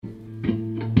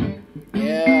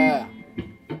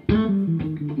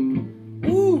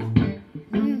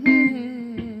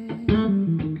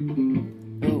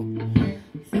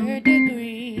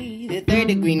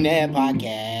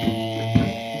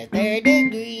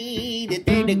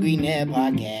Third Degree Net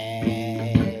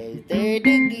Podcast. Third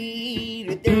Degree,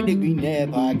 the Third Degree Net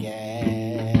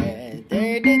Podcast.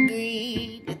 Third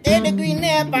Degree, the Third Degree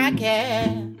Net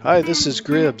Podcast. Hi, this is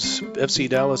Gribbs, FC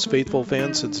Dallas faithful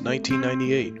fan since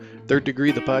 1998. Third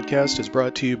Degree, the podcast, is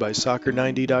brought to you by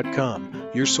Soccer90.com,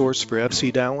 your source for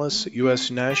FC Dallas,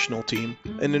 U.S. national team,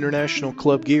 and international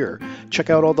club gear. Check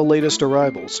out all the latest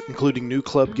arrivals, including new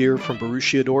club gear from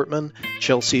Borussia Dortmund,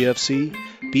 Chelsea FC,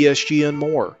 PSG, and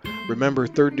more. Remember,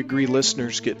 Third Degree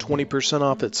listeners get 20%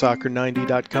 off at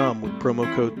Soccer90.com with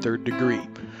promo code Third Degree.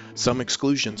 Some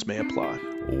exclusions may apply.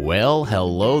 Well,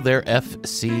 hello there,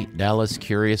 FC Dallas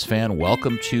Curious fan.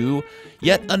 Welcome to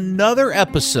yet another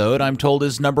episode, I'm told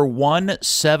is number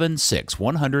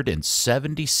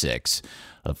 176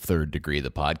 of Third Degree,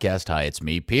 the podcast. Hi, it's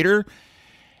me, Peter.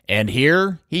 And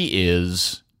here he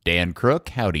is, Dan Crook.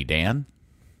 Howdy, Dan.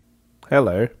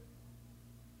 Hello.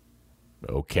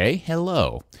 Okay,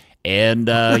 hello. And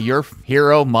your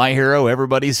hero, my hero,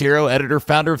 everybody's hero, editor,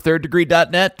 founder of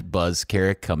ThirdDegree.net, Buzz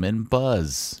Carrick. Come in,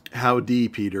 Buzz. Howdy,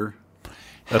 Peter.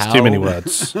 That's too many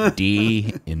words.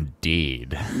 D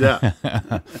indeed. Yeah.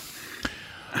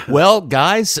 Well,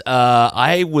 guys,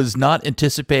 I was not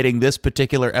anticipating this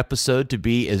particular episode to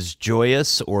be as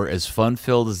joyous or as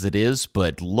fun-filled as it is,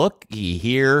 but looky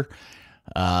here.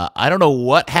 I don't know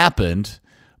what happened,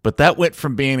 but that went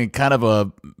from being kind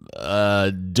of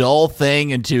a dull thing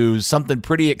into something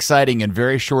pretty exciting in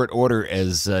very short order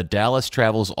as Dallas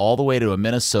travels all the way to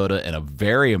Minnesota in a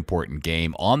very important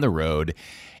game on the road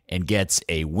and gets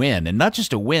a win. And not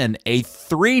just a win, a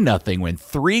 3-0 win,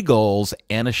 3 goals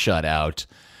and a shutout.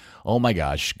 Oh my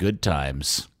gosh, good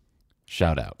times.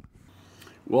 Shout out.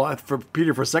 Well, for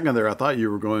Peter, for a second there, I thought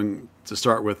you were going to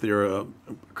start with your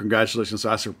congratulations to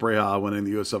Oscar Pareja winning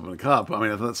the U.S. Open Cup. I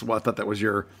mean, I thought that was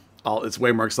your. It's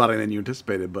way more exciting than you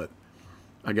anticipated, but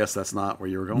I guess that's not where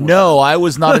you were going. No, I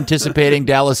was not anticipating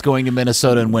Dallas going to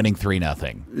Minnesota and winning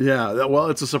 3-0. Yeah, well,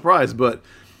 it's a surprise, but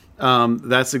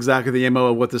that's exactly the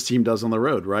MO of what this team does on the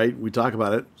road, right? We talk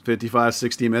about it, 55,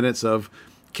 60 minutes of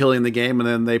killing the game, and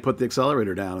then they put the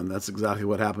accelerator down, and that's exactly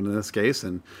what happened in this case,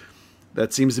 and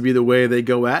that seems to be the way they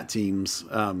go at teams.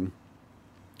 The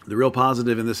real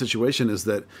positive in this situation is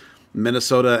that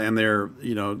Minnesota and their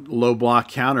low block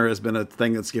counter has been a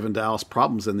thing that's given Dallas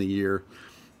problems in the year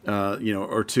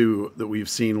or two that we've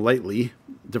seen lately.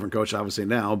 Different coach obviously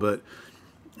now, but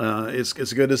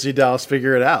it's good to see Dallas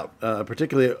figure it out,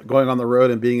 particularly going on the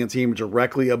road and being a team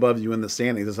directly above you in the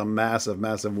standings. It's a massive,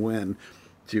 massive win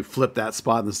to flip that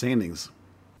spot in the standings.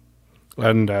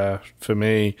 And for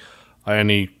me, I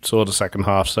only saw the second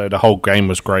half, so the whole game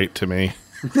was great to me.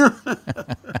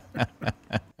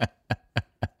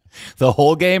 The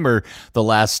whole game or the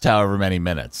last however many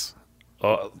minutes?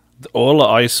 All that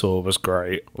I saw was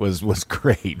great. Was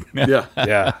great. Yeah.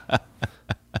 Yeah.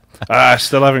 I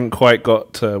still haven't quite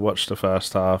got to watch the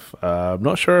first half. I'm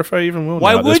not sure if I even will.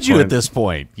 Why now would you point. at this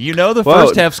point? The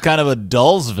first half's kind of a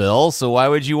Dullsville, so why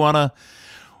would you want to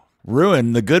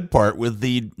ruin the good part with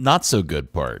the not so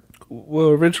good part? Well,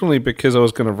 originally because I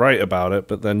was going to write about it,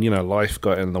 but then, life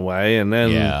got in the way. And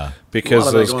then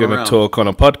because I was going to talk on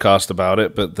a podcast about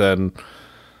it, but then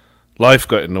life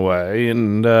got in the way.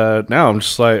 And now I'm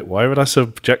just like, why would I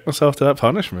subject myself to that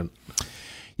punishment?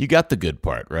 You got the good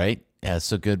part, right? Yeah,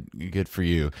 so good for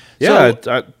you. Yeah,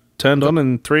 so, I turned on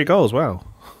in 3 goals. Wow.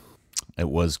 It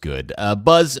was good.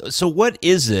 Buzz, so what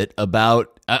is it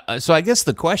about... so I guess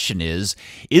the question is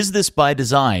this by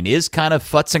design? Is kind of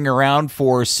futzing around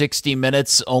for 60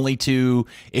 minutes only to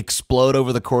explode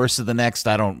over the course of the next,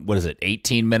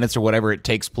 18 minutes or whatever it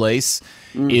takes place?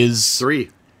 Is 3.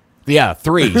 Yeah,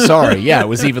 3. Sorry. Yeah, it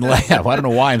was even like I don't know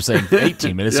why I'm saying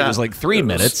 18 minutes. Yeah. It was like 3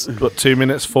 minutes. What, 2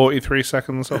 minutes, 43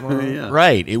 seconds, something like that? Yeah.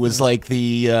 Right. It was like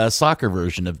the soccer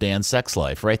version of Dan's Sex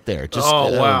Life right there. Just,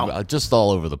 wow. Just all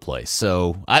over the place.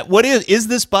 So what is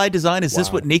this by design? Is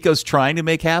this what Nico's trying to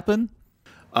make happen?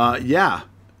 Yeah.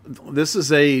 This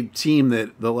is a team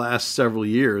that the last several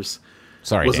years...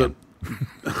 Sorry, Dan.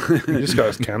 You just got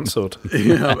us cancelled.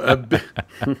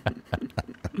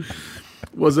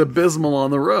 Was abysmal on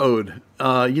the road,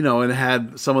 and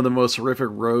had some of the most horrific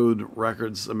road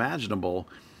records imaginable.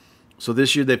 So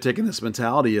this year they've taken this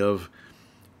mentality of,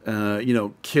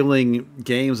 killing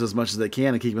games as much as they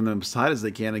can and keeping them as tight as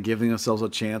they can and giving themselves a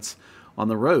chance on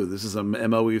the road. This is a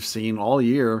MO we've seen all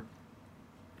year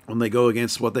when they go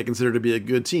against what they consider to be a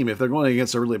good team. If they're going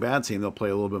against a really bad team, they'll play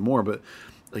a little bit more. But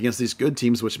against these good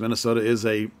teams, which Minnesota is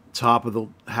a top of the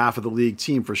half of the league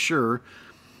team for sure,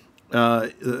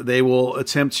 they will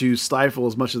attempt to stifle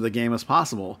as much of the game as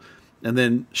possible and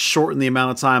then shorten the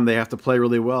amount of time they have to play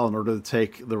really well in order to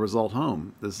take the result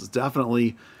home. This is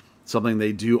definitely something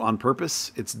they do on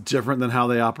purpose. It's different than how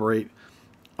they operate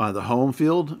on the home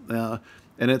field,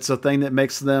 and it's a thing that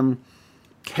makes them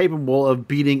capable of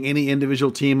beating any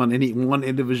individual team on any one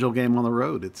individual game on the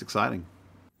road. It's exciting.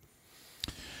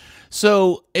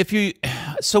 So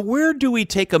where do we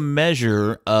take a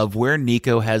measure of where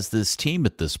Nico has this team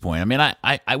at this point? I mean,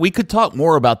 we could talk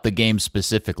more about the game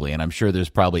specifically, and I'm sure there's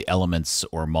probably elements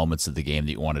or moments of the game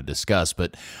that you want to discuss.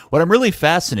 But what I'm really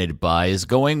fascinated by is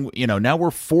now we're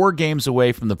 4 games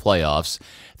away from the playoffs.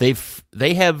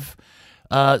 They have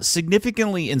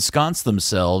significantly ensconced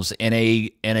themselves in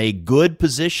a good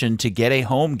position to get a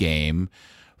home game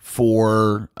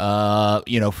for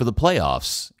for the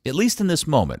playoffs, at least in this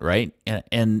moment, right?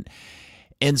 And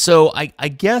so I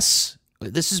guess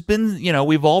this has been,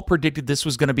 we've all predicted this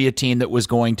was going to be a team that was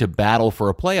going to battle for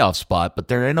a playoff spot, but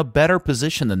they're in a better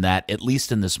position than that, at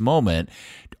least in this moment.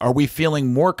 Are we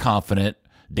feeling more confident,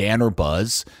 Dan or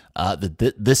Buzz,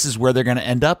 that this is where they're going to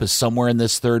end up, is somewhere in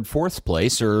this 3rd, 4th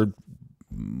place, or,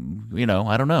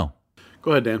 I don't know.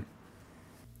 Go ahead, Dan.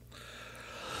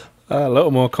 A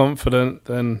little more confident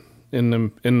than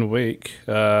in the week.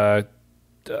 I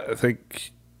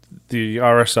think the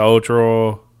RSL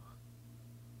draw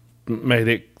made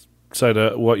it so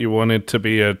that what you wanted to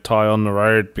be a tie on the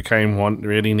road became one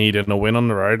really needed a win on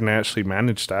the road, and they actually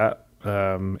managed that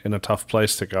in a tough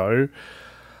place to go.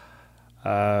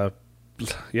 Look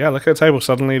at the table.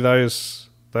 Suddenly those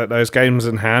games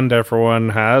in hand everyone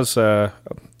has,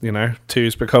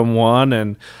 2's become 1,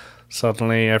 and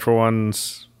suddenly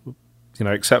everyone's,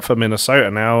 except for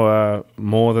Minnesota now,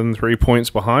 more than 3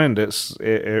 points behind.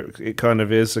 It kind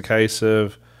of is a case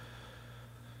of,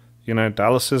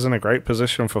 Dallas is in a great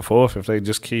position for 4th if they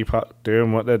just keep up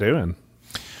doing what they're doing.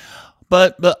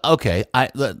 But okay,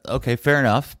 fair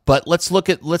enough. But let's look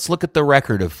at the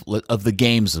record of the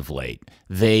games of late.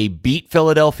 They beat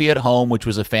Philadelphia at home, which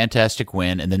was a fantastic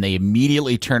win, and then they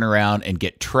immediately turn around and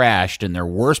get trashed in their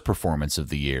worst performance of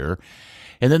the year.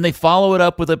 And then they follow it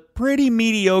up with a pretty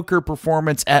mediocre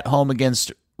performance at home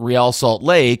against Real Salt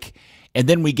Lake. And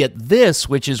then we get this,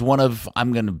 which is one of, I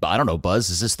don't know, Buzz,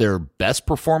 is this their best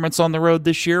performance on the road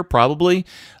this year? Probably.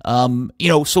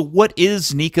 So what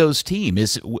is Nico's team?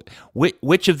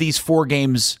 Which of these 4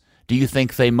 games do you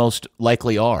think they most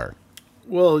likely are?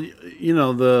 Well,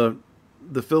 the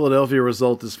Philadelphia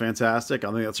result is fantastic.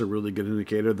 I think that's a really good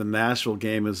indicator. The Nashville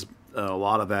game is, a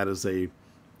lot of that is a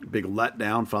big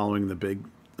letdown following the big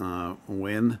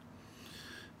win.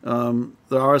 The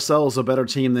RSL is a better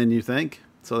team than you think,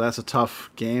 so that's a tough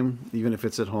game, even if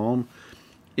it's at home.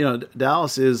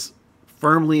 Dallas is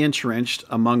firmly entrenched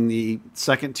among the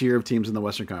second tier of teams in the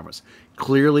Western Conference.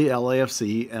 Clearly,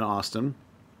 LAFC and Austin,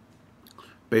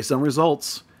 based on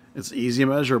results, it's easy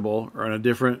and measurable, are in a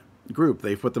different group.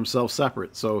 They've put themselves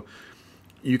separate. So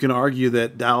you can argue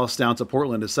that Dallas down to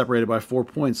Portland is separated by 4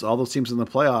 points. All those teams in the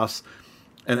playoffs,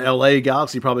 and LA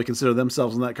Galaxy probably consider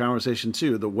themselves in that conversation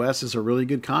too. The West is a really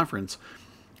good conference.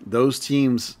 Those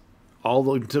teams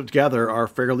all together are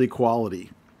fairly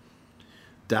quality.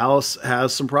 Dallas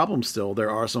has some problems still. There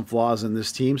are some flaws in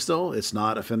this team still. It's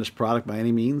not a finished product by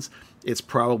any means. It's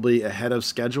probably ahead of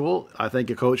schedule. I think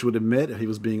a coach would admit, if he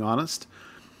was being honest.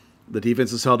 The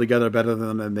defense is held together better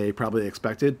than they probably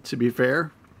expected, to be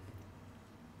fair.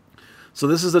 So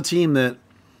this is a team that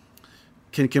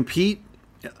can compete,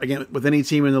 again, with any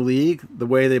team in the league. The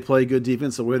way they play good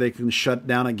defense, the way they can shut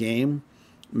down a game,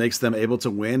 makes them able to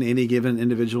win any given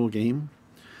individual game.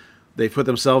 They put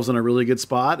themselves in a really good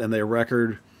spot, and their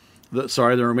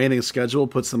the remaining schedule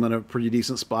puts them in a pretty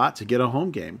decent spot to get a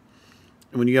home game.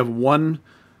 And when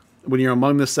you're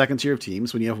among the second tier of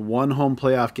teams, when you have one home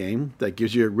playoff game, that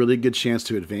gives you a really good chance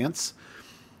to advance.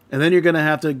 And then you're going to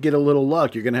have to get a little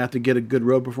luck. You're going to have to get a good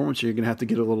road performance. You're going to have to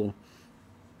get a little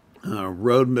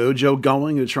road mojo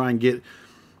going to try and get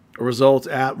a result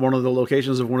at one of the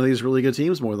locations of one of these really good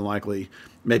teams, more than likely.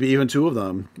 Maybe even 2 of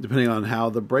them, depending on how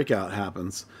the breakout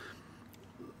happens.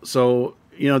 So,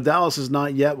 Dallas is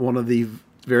not yet one of the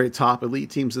very top elite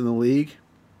teams in the league.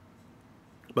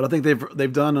 But I think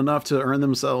they've done enough to earn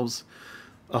themselves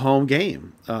a home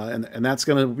game. And that's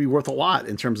going to be worth a lot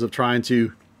in terms of trying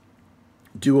to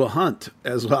do a hunt,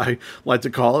 as I like to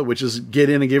call it, which is get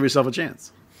in and give yourself a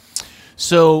chance.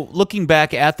 So looking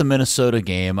back at the Minnesota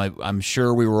game, I'm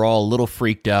sure we were all a little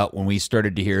freaked out when we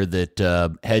started to hear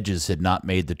that Hedges had not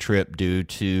made the trip due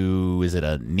to, is it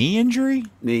a knee injury?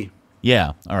 Knee.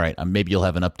 Yeah. All right. Maybe you'll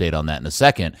have an update on that in a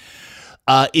second.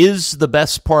 Is the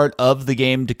best part of the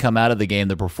game to come out of the game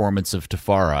the performance of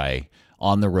Tafari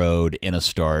on the road in a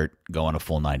start going a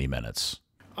full 90 minutes?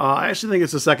 I actually think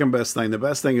it's the second best thing. The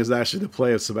best thing is actually the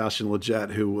play of Sebastian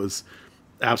Lletget, who was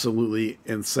absolutely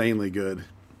insanely good.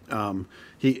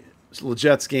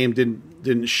 Legette's game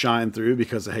didn't shine through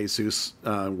because of Jesus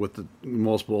with the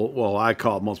multiple. Well, I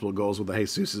call it multiple goals with the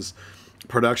Jesus's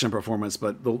production performance,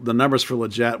 but the numbers for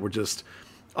Lletget were just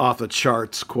off the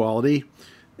charts quality,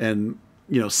 and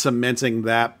cementing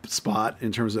that spot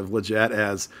in terms of Lletget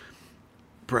as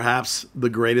perhaps the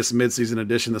greatest midseason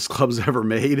addition this club's ever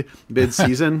made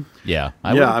mid-season.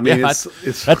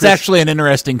 That's actually an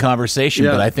interesting conversation,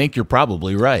 but I think you're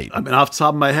probably right. I mean, off the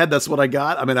top of my head, that's what I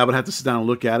got. I mean, I would have to sit down and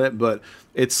look at it, but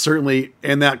it's certainly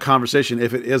in that conversation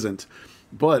if it isn't.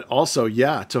 But also,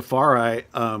 Tafari,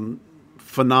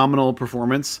 phenomenal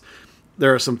performance.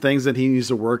 There are some things that he needs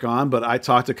to work on, but I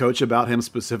talked to Coach about him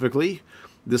specifically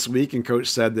this week, and Coach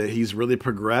said that he's really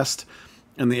progressed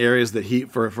in the areas that he,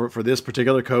 for this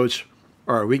particular coach,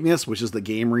 are a weakness, which is the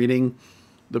game reading,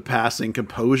 the passing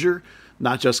composure.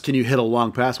 Not just can you hit a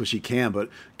long pass, which he can, but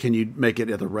can you make it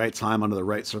at the right time under the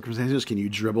right circumstances? Can you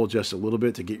dribble just a little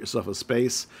bit to get yourself a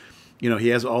space? He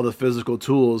has all the physical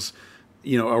tools.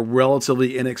 A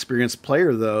relatively inexperienced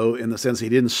player, though, in the sense he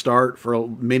didn't start for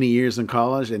many years in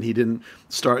college, and he didn't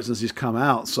start since he's come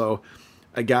out. So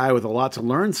a guy with a lot to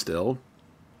learn still,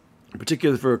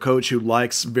 particularly for a coach who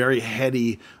likes very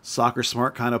heady, soccer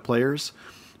smart kind of players.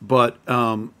 But,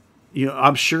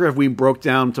 I'm sure if we broke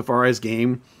down Tafari's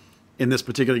game in this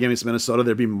particular game against Minnesota,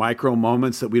 there'd be micro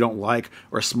moments that we don't like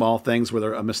or small things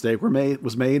where a mistake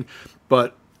was made.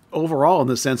 But overall, in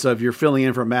the sense of you're filling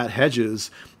in for Matt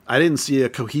Hedges, I didn't see a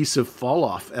cohesive fall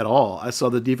off at all. I saw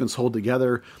the defense hold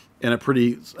together in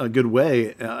a good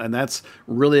way. And that's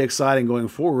really exciting going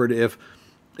forward. If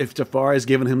Tafari has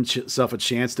given himself a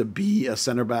chance to be a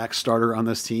center back starter on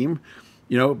this team,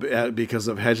 because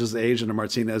of Hedges' age and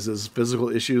Martinez's physical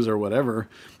issues or whatever,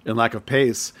 and lack of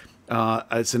pace,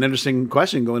 it's an interesting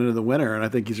question going into the winter, and I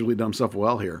think he's really done himself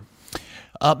well here.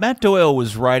 Matt Doyle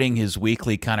was writing his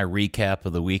weekly kind of recap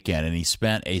of the weekend, and he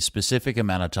spent a specific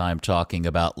amount of time talking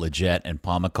about Lletget and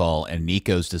Pomykal and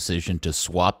Nico's decision to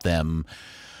swap them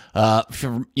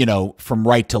from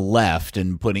right to left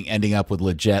and ending up with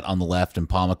Lletget on the left and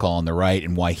Pomykal on the right,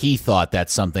 and why he thought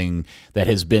that's something that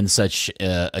has been such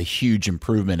a huge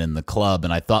improvement in the club.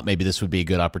 And I thought maybe this would be a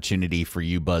good opportunity for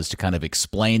you, Buzz, to kind of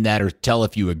explain that, or tell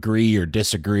if you agree or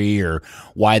disagree, or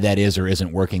why that is or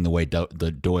isn't working the way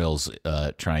the Doyle's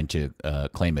trying to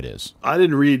claim it is. I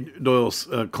didn't read Doyle's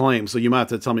claim, so you might have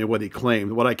to tell me what he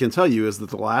claimed. What I can tell you is that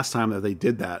the last time that they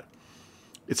did that,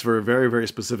 it's for a very, very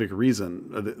specific reason.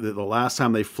 The last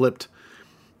time they flipped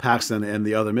Paxton and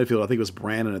the other midfielder, I think it was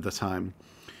Brandon at the time,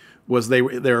 was they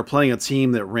were playing a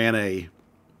team that ran a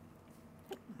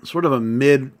sort of a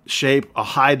mid-shape, a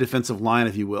high defensive line,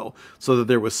 if you will, so that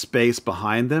there was space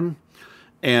behind them.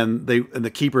 And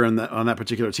the keeper on that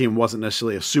particular team wasn't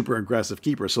necessarily a super aggressive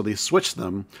keeper, so they switched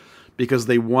them because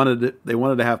they wanted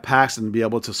to have Paxton be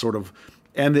able to sort of,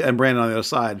 and Brandon on the other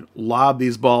side, lob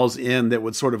these balls in that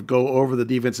would sort of go over the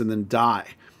defense and then die,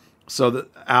 so that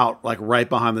out like right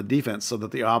behind the defense, so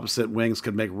that the opposite wings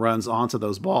could make runs onto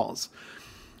those balls.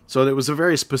 So it was a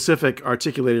very specific,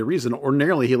 articulated reason.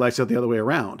 Ordinarily, he likes it the other way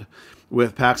around,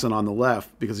 with Paxton on the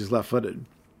left because he's left-footed.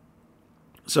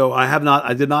 So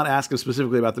I did not ask him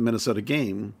specifically about the Minnesota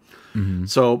game. Mm-hmm.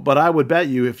 So, but I would bet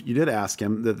you, if you did ask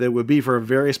him, that it would be for a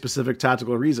very specific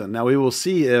tactical reason. Now we will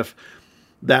see if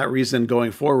that reason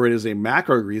going forward is a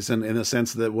macro reason, in the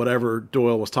sense that whatever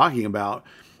Doyle was talking about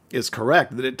is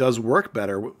correct, that it does work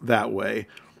better that way.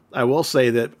 I will say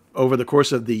that over the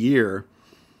course of the year,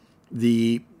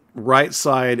 the right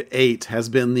side 8 has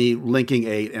been the linking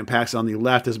 8, and Paxton on the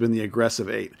left has been the aggressive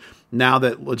 8. Now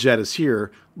that Lletget is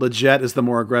here, Lletget is the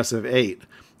more aggressive 8.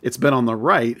 It's been on the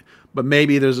right, but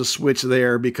maybe there's a switch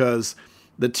there because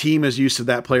the team is used to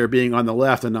that player being on the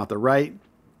left and not the right.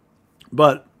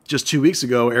 But just 2 weeks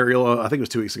ago,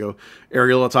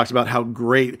 Ariola talked about how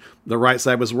great the right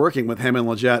side was working with him and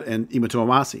Lletget and Ima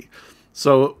Tuamasi.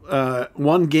 So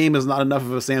one game is not enough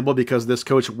of a sample, because this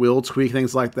coach will tweak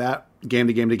things like that game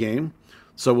to game to game.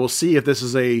 So we'll see if this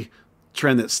is a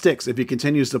trend that sticks. If he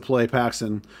continues to play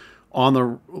Paxton on the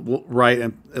right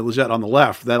and Lletget on the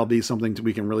left, that'll be something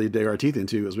we can really dig our teeth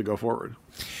into as we go forward.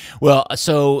 Well,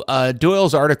 so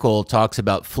Doyle's article talks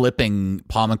about flipping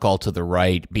Pomykal to the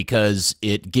right because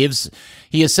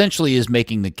he essentially is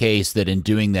making the case that in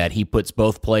doing that, he puts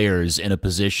both players in a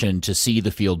position to see the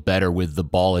field better with the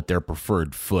ball at their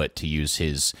preferred foot, to use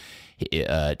his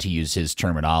to use his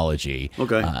terminology.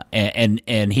 Okay.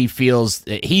 And he feels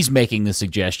he's making the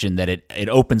suggestion that it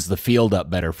opens the field up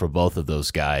better for both of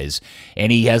those guys.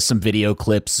 And he has some video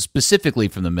clips specifically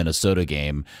from the Minnesota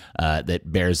game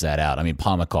that bears that out. I mean,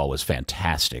 Pomykal was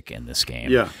fantastic in this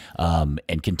game. Yeah.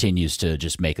 And continues to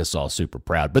just make us all super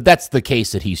proud. But that's the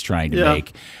case that he's trying to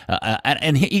make.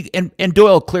 And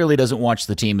Doyle clearly doesn't watch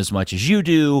the team as much as you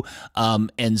do.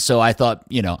 And so I thought,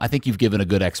 I think you've given a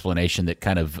good explanation that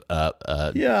kind of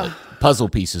puzzle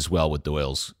pieces well with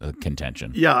Doyle's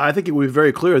contention. Yeah, I think it would be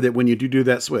very clear that when you do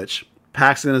that switch,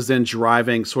 Paxton is then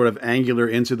driving sort of angular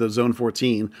into the zone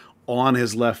 14 on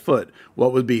his left foot.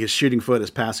 What would be his shooting foot, his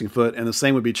passing foot, and the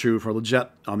same would be true for Lletget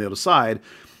on the other side.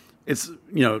 It's,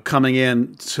 coming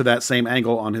in to that same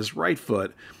angle on his right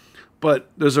foot. But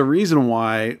there's a reason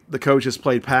why the coach has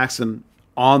played Paxton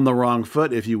on the wrong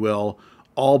foot, if you will,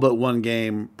 all but one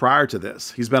game prior to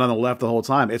this. He's been on the left the whole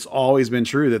time. It's always been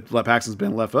true that Paxton's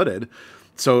been left-footed.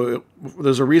 So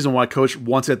there's a reason why coach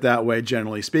wants it that way,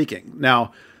 generally speaking.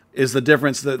 Now, is the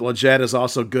difference that Lletget is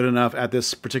also good enough at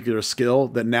this particular skill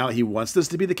that now he wants this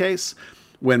to be the case,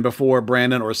 when before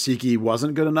Brandon or Siki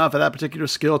wasn't good enough at that particular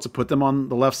skill to put them on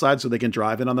the left side so they can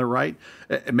drive in on their right?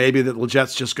 Maybe that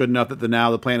Lletget's just good enough that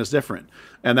now the plan is different.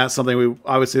 And that's something we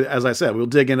obviously, as I said, we'll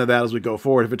dig into that as we go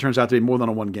forward if it turns out to be more than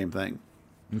a one-game thing.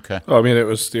 Okay. Oh, I mean, it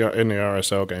was in the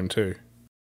RSL game too.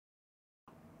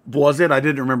 Was it? I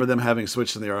didn't remember them having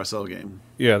switched in the RSL game.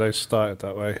 Yeah, they started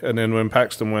that way. And then when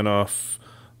Paxton went off,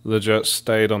 Lletget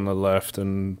stayed on the left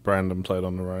and Brandon played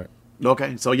on the right.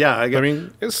 Okay, so yeah. I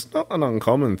mean, it's not an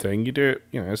uncommon thing. You do it,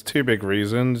 there's two big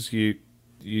reasons. You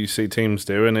see teams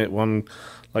doing it. One,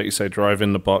 like you say, drive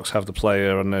in the box, have the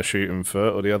player on their shooting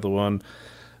foot, or the other one,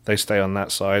 they stay on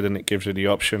that side and it gives you the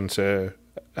option to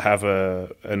have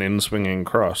an in-swinging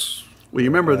cross. Well, you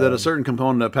remember that a certain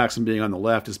component of Paxton being on the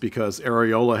left is because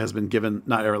Arriola has been given,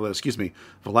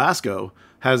 Velasco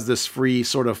has this free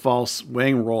sort of false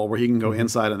wing role where he can go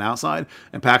inside and outside.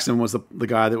 And Paxton was the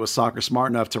guy that was soccer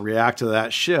smart enough to react to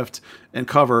that shift and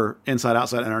cover inside,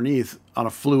 outside, underneath on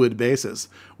a fluid basis.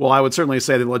 Well, I would certainly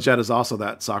say that Lletget is also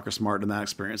that soccer smart in that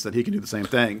experience, that he can do the same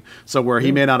thing. So where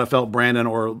he may not have felt Brandon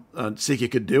or Siki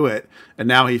could do it, and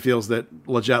now he feels that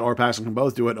Lletget or Paxton can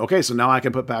both do it. Okay, so now I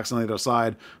can put Paxton on the other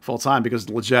side full time because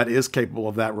Lletget is capable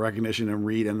of that recognition and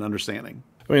read and understanding.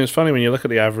 I mean, it's funny when you look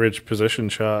at the average position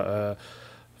chart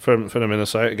for the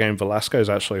Minnesota game, Velasco's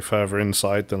actually further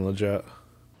inside than Lletget.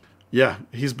 Yeah,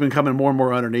 he's been coming more and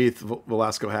more underneath.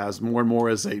 Velasco has more and more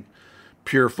as a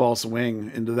pure false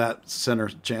wing into that center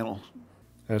channel.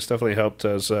 And it's definitely helped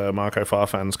as Marco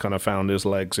Farfan's kind of found his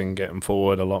legs in getting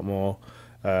forward a lot more,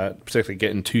 particularly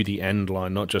getting to the end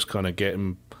line, not just kind of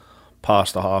getting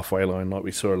past the halfway line like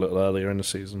we saw a little earlier in the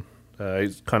season.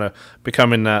 He's kind of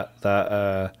becoming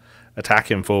that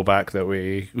attacking fullback that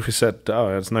we said,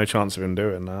 there's no chance of him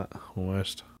doing that,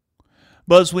 almost.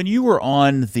 Buzz, when you were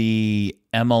on the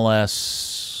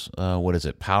MLS,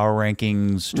 Power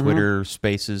Rankings, Twitter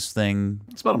Spaces thing?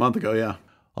 It's about a month ago, yeah.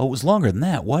 Oh, it was longer than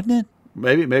that, wasn't it?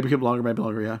 Maybe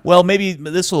longer, yeah. Well, maybe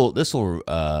this will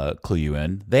clue you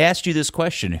in. They asked you this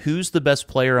question: who's the best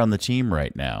player on the team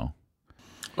right now?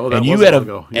 Oh, that was a while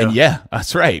ago. Yeah. And yeah,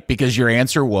 that's right, because your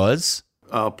answer was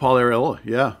Paul Arriola,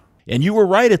 yeah. And you were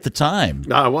right at the time.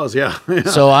 No, I was, yeah.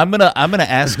 So I'm gonna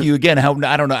ask you again.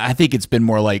 I don't know. I think it's been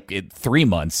more like 3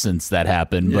 months since that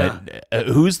happened. Yeah. But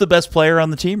who's the best player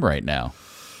on the team right now?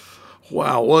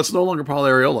 Wow. Well, it's no longer Paul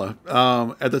Arriola.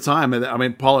 At the time, I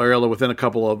mean, Paul Arriola, within a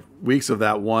couple of weeks of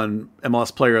that, won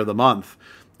MLS Player of the Month,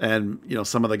 and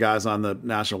some of the guys on the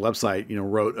national website,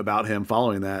 wrote about him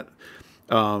following that.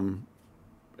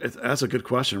 That's a good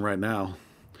question right now.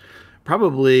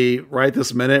 Probably right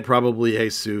this minute, probably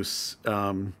Jesus.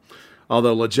 Although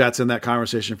Lletget's in that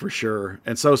conversation for sure,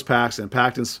 and so is Paxton.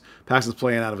 Paxton's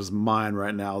playing out of his mind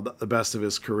right now, the best of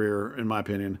his career, in my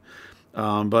opinion.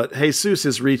 But Jesus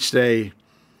has reached that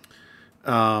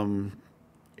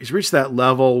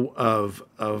level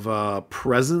of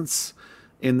presence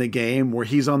in the game where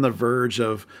he's on the verge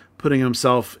of putting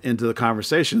himself into the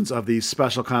conversations of these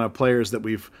special kind of players that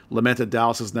we've lamented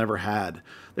Dallas has never had.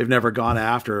 They've never gone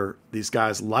after these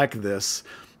guys like this.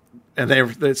 And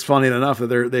it's funny enough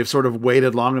that they've sort of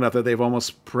waited long enough that they've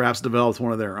almost perhaps developed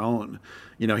one of their own.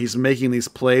 He's making these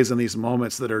plays and these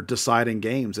moments that are deciding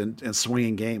games and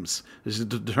swinging games. He's a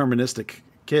deterministic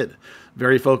kid,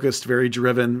 very focused, very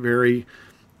driven, very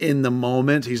in the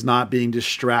moment. He's not being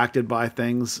distracted by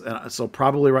things. So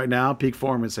probably right now, peak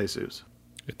form is Jesus.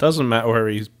 It doesn't matter where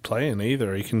he's playing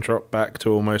either. He can drop back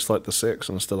to almost like the 6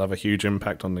 and still have a huge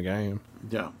impact on the game.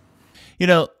 Yeah.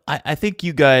 I think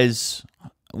you guys,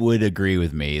 would agree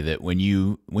with me that when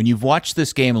you've watched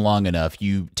this game long enough,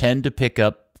 you tend to pick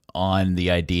up on the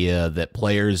idea that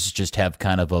players just have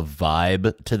kind of a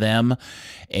vibe to them,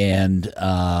 and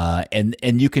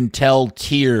you can tell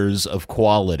tiers of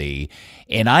quality.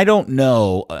 And I don't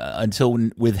know until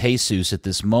with Jesus at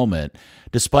this moment,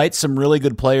 despite some really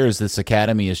good players this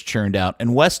academy has churned out,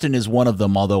 and Weston is one of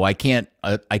them. Although I can't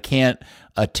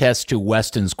attest to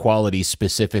Weston's quality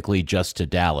specifically just to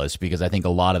Dallas, because I think a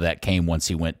lot of that came once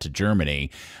he went to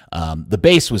Germany. The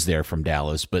base was there from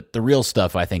Dallas, but the real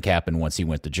stuff I think happened once he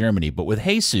went to Germany. But with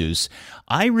Jesus,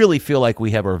 I really feel like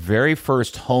we have our very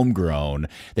first homegrown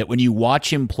that when you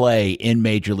watch him play in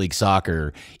Major League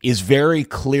Soccer is very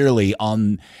clearly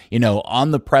on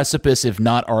the precipice, if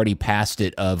not already past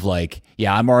it, of like,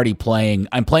 yeah, I'm playing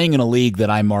in a league that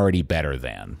I'm already better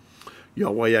than.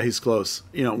 Yeah, he's close.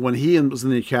 When he was in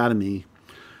the academy,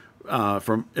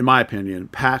 in my opinion,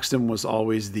 Paxton was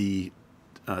always the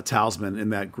talisman in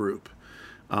that group.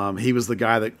 He was the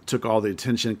guy that took all the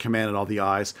attention, commanded all the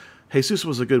eyes. Jesus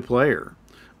was a good player,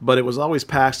 but it was always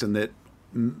Paxton that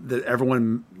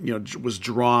everyone was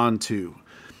drawn to.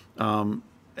 And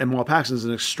while Paxton is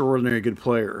an extraordinary good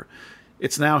player,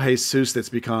 it's now Jesus that's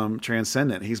become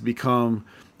transcendent. He's become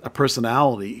a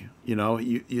personality.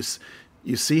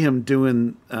 You see him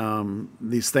doing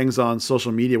these things on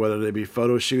social media, whether they be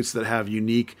photo shoots that have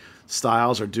unique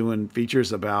styles or doing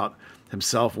features about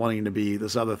himself wanting to be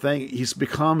this other thing. He's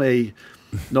become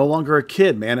no longer a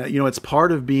kid, man. It's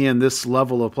part of being this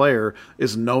level of player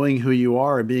is knowing who you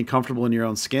are and being comfortable in your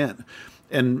own skin.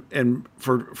 And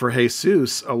for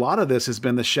Jesus, a lot of this has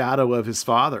been the shadow of his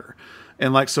father.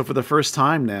 And so for the first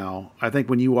time now, I think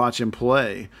when you watch him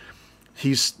play,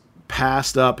 he's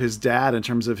passed up his dad in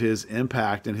terms of his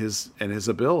impact and his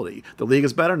ability. The league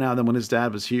is better now than when his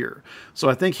dad was here. So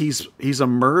I think he's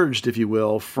emerged, if you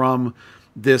will, from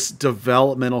this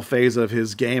developmental phase of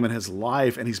his game and his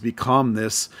life, and he's become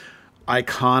this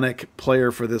iconic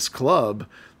player for this club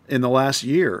in the last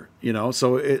year.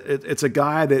 So it's a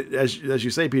guy that, as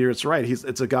you say, Peter, it's right.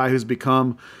 It's a guy who's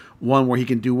become one where he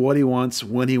can do what he wants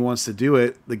when he wants to do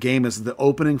it. The game is the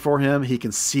opening for him. He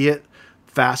can see it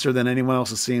faster than anyone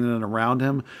else is seeing it around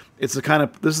him. This is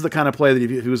the kind of play that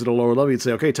if he was at a lower level, you'd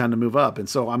say, okay, time to move up. And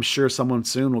so I'm sure someone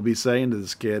soon will be saying to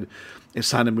this kid, it's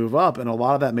time to move up. And a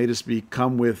lot of that may just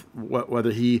come with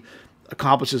whether he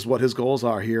accomplishes what his goals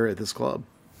are here at this club.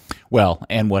 Well,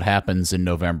 and what happens in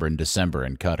November and December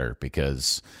in Qatar,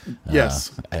 because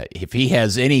yes, if he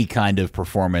has any kind of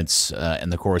performance in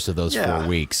the course of those 4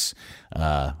 weeks,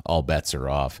 all bets are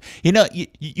off.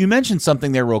 You mentioned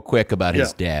something there real quick about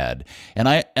his dad, and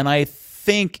I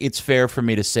think it's fair for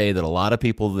me to say that a lot of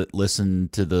people that listen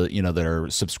to that are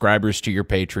subscribers to your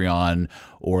Patreon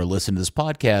or listen to this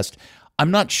podcast, I'm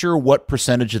not sure what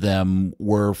percentage of them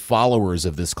were followers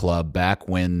of this club back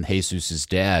when Jesus'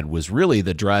 dad was really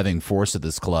the driving force of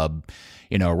this club,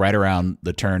 right around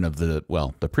the turn of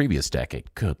the previous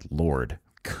decade. Good Lord.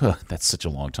 God, that's such a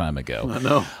long time ago. I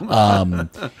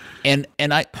know. And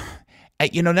I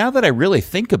now that I really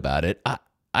think about it,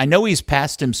 I know he's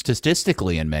passed him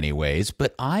statistically in many ways,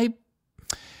 but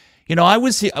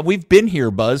we've been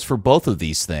here, Buzz, for both of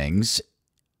these things.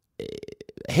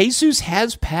 Jesus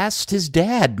has passed his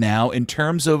dad now in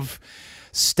terms of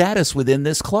status within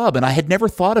this club, and I had never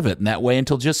thought of it in that way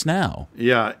until just now.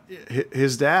 Yeah,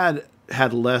 his dad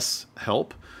had less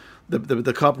help.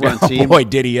 The Cup Run team. Oh boy,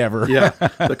 did he ever! Yeah,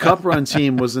 the Cup Run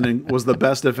team was the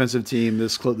best defensive team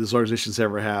this organization's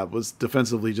ever had. Was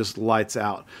defensively just lights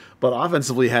out, but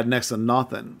offensively had next to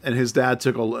nothing. And his dad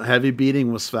took a heavy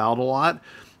beating, was fouled a lot,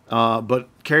 but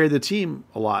carried the team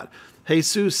a lot.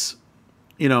 Jesus,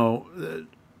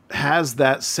 has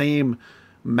that same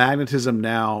magnetism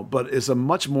now, but is a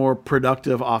much more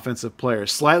productive offensive player.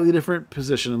 Slightly different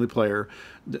positionally player.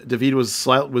 David was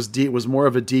more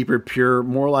of a deeper, pure,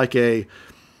 more like a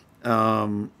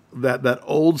that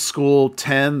old school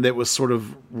 10 that was sort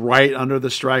of right under the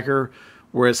striker,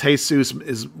 whereas Jesus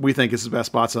we think his best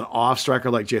spot's an off striker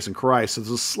like Jason Christ. So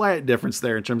there's a slight difference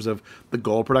there in terms of the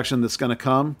goal production that's going to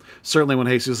come. Certainly when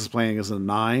Jesus is playing as a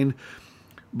 9,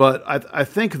 but I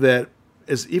think that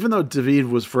even though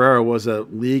David Ferreira was a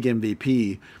league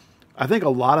MVP, I think a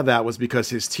lot of that was because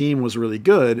his team was really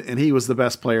good and he was the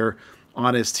best player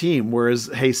on his team, whereas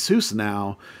Jesus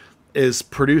now is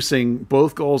producing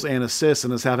both goals and assists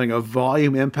and is having a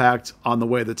volume impact on the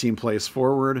way the team plays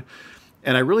forward.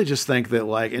 And I really just think that,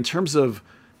 in terms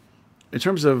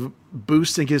of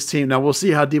boosting his team, now we'll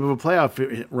see how deep of a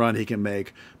playoff run he can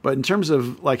make, but in terms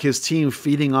of his team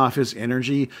feeding off his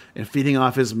energy and feeding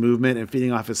off his movement and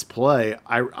feeding off his play,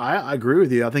 I agree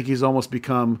with you. I think he's almost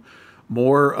become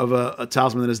more of a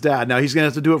talisman than his dad. Now he's going to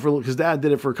have to do it for his dad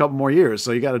did it for a couple more years,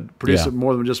 so you got to produce it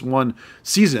more than just one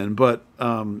season. But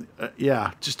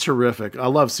yeah, just terrific. I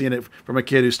love seeing it from a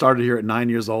kid who started here at 9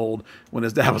 years old when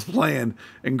his dad was playing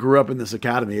and grew up in this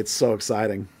academy. It's so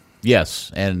exciting. Yes,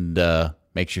 and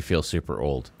makes you feel super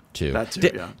old too. That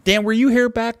too, yeah. Dan, were you here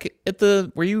back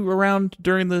were you around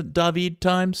during the David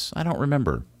times? I don't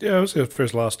remember. Yeah, I was here for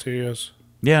his last 2 years.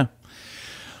 Yeah.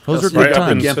 Those That's were good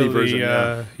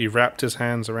times. He wrapped his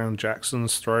hands around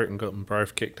Jackson's throat and got them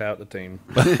both kicked out the team.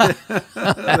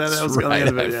 that was right.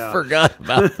 I forgot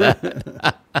about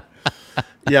that.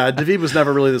 Yeah, David was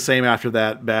never really the same after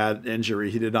that bad injury.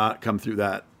 He did not come through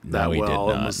that well. He did not,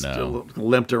 and was still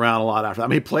limped around a lot after that. I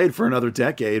mean, he played for another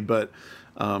decade, but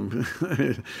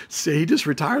see, he just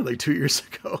retired like 2 years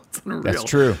ago. It's unreal. That's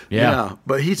true. Yeah.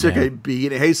 But he took a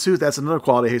beating. Jesus, that's another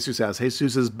quality Jesus has.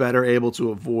 Jesus is better able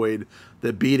to avoid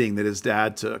the beating that his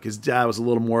dad took. His dad was a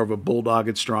little more of a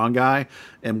bulldog strong guy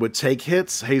and would take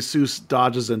hits. Jesus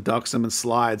dodges and ducks them and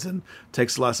slides and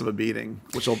takes less of a beating,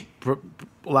 which will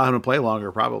allow him to play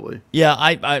longer probably. Yeah,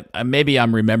 I maybe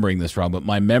I'm remembering this wrong, but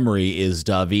my memory is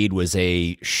David was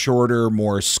a shorter,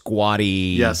 more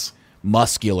squatty,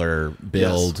 muscular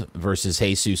build versus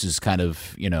Jesus is kind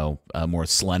of, more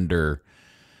slender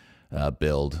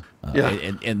build.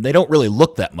 And they don't really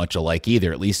look that much alike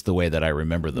either, at least the way that I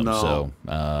remember them. No.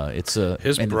 So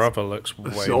his brother looks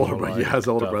way older, more like his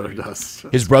older David. brother does.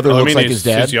 His brother looks like his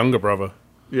dad? His younger brother.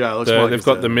 Yeah, it looks more like they've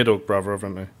got the middle brother,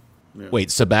 haven't they? Yeah.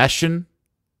 Wait, Sebastian?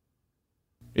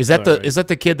 Is that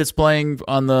the kid that's playing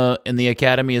in the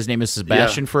academy? His name is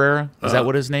Sebastian Ferreira? Is that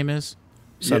what his name is?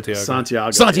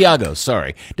 Santiago.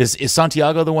 Sorry. Is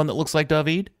Santiago the one that looks like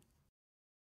David?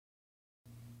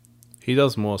 He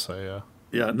does more so, yeah.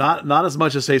 Yeah, not as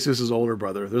much as Jesus' older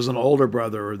brother. There's an older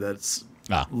brother that's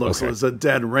looks as a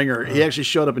dead ringer. He actually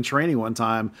showed up in training one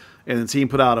time, and the team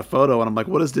put out a photo, and I'm like,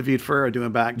 "What is David Ferreira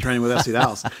doing back training with FC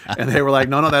Dallas?" And they were like,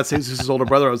 "No, that's Jesus' older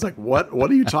brother." I was like, "What?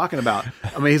 What are you talking about?"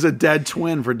 I mean, he's a dead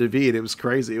twin for David. It was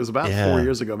crazy. It was about 4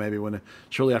 years ago, maybe, when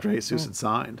shortly after Jesus had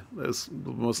signed. It was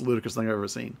the most ludicrous thing I've ever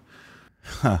seen.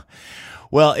 Huh.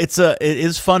 Well, it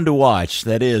is fun to watch.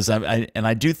 That is, and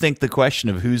I do think the question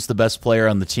of who's the best player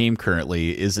on the team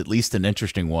currently is at least an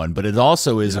interesting one. But it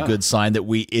also is a good sign that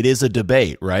it is a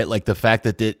debate, right? Like the fact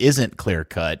that it isn't clear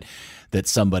cut that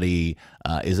somebody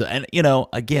is, and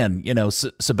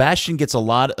Sebastian gets a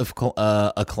lot of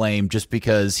acclaim just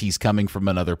because he's coming from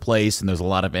another place, and there's a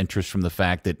lot of interest from the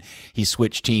fact that he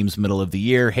switched teams middle of the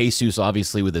year. Jesus,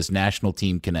 obviously, with his national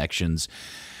team connections.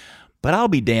 But I'll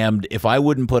be damned if I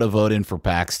wouldn't put a vote in for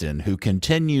Paxton, who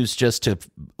continues just to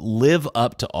live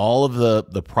up to all of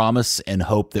the promise and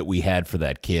hope that we had for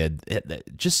that kid.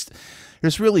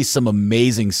 There's really some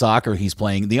amazing soccer he's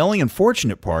playing. The only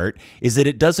unfortunate part is that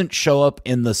it doesn't show up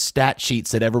in the stat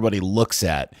sheets that everybody looks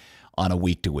at on a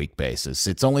week-to-week basis.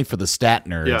 It's only for the stat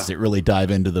nerds that really dive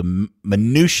into the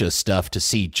minutia stuff to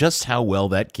see just how well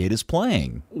that kid is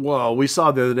playing. Well, we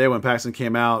saw the other day when Paxton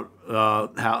came out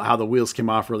how the wheels came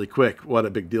off really quick. What a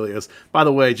big deal he is. By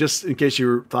the way, just in case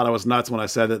you thought I was nuts when I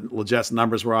said that Legette's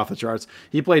numbers were off the charts,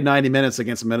 he played 90 minutes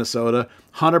against Minnesota,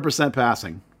 100%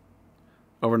 passing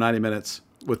over 90 minutes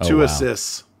with 2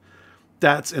 assists.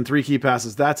 That's and 3 key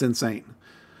passes. That's insane.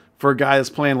 For a guy that's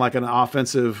playing like an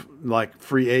offensive, like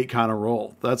free 8 kind of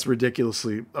role. That's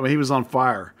ridiculously, I mean, he was on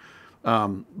fire.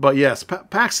 But yes,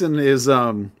 Paxton is,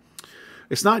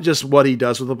 it's not just what he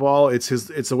does with the ball. It's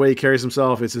the way he carries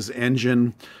himself. It's his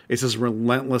engine. It's his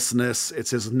relentlessness.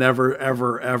 It's his never,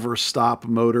 ever, ever stop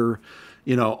motor.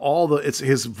 It's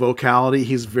his vocality.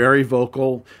 He's very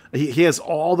vocal. He has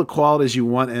all the qualities you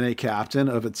want in a captain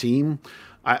of a team.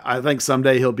 I think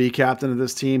someday he'll be captain of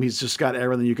this team. He's just got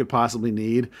everything you could possibly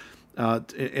need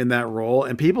in that role,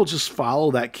 and people just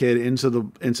follow that kid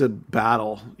into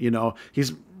battle.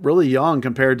 He's really young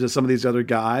compared to some of these other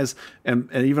guys,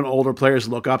 and even older players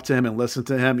look up to him and listen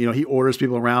to him. He orders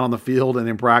people around on the field and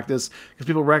in practice because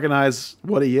people recognize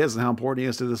what he is and how important he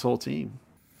is to this whole team.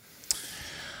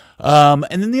 And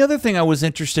then the other thing I was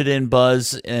interested in,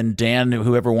 Buzz and Dan,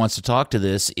 whoever wants to talk to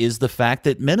this, is the fact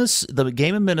that the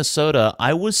game in Minnesota,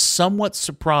 I was somewhat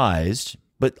surprised,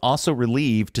 but also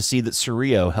relieved to see that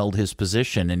Cerrillo held his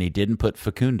position and he didn't put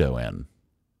Facundo in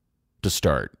to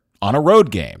start on a road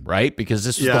game, right? Because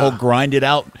this was the whole grind it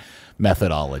out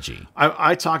methodology.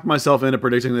 I talked myself into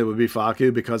predicting that it would be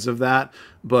Facu because of that,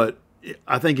 but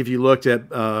I think if you looked at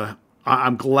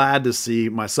I'm glad to see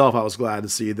myself. I was glad to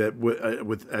see that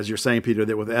with as you're saying, Peter,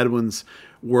 that with Edwin's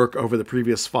work over the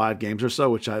previous 5 games or so,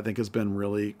 which I think has been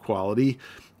really quality,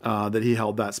 that he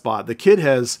held that spot. The kid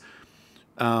has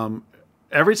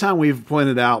every time we've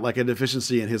pointed out like a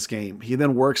deficiency in his game, he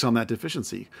then works on that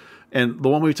deficiency. And the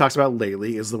one we've talked about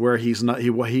lately is where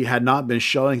he had not been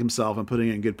showing himself and putting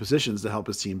in good positions to help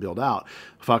his team build out.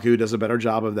 Facu does a better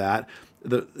job of that.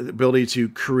 The ability to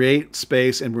create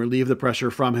space and relieve the pressure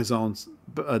from his own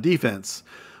defense.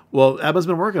 Well, Eban's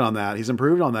been working on that. He's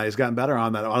improved on that. He's gotten better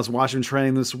on that. I was watching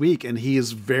training this week, and he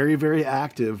is very, very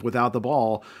active without the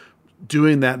ball,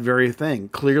 doing that very thing.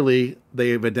 Clearly,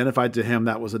 they've identified to him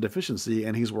that was a deficiency,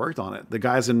 and he's worked on it. The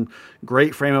guy's in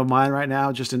great frame of mind right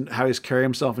now, just in how he's carrying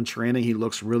himself in training. He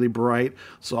looks really bright.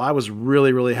 So I was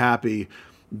really, really happy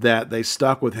that they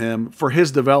stuck with him for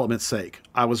his development's sake.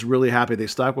 I was really happy they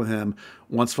stuck with him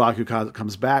once Facu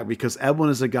comes back, because Edwin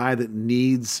is a guy that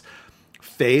needs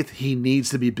faith. He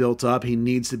needs to be built up. He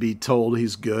needs to be told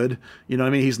he's good. You know what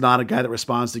I mean? He's not a guy that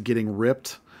responds to getting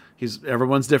ripped.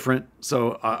 Everyone's different.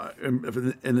 So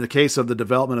in the case of the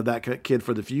development of that kid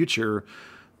for the future,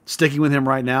 sticking with him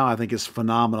right now, I think is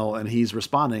phenomenal. And he's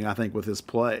responding, I think, with his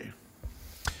play.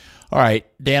 All right,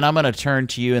 Dan, I'm going to turn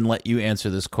to you and let you answer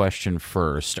this question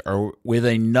first. With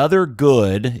another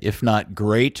good, if not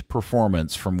great,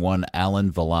 performance from one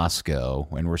Alan Velasco,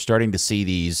 and we're starting to see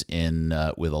these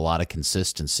with a lot of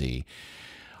consistency,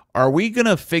 are we going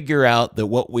to figure out that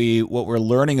what we're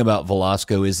learning about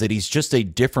Velasco is that he's just a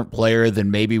different player than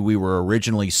maybe we were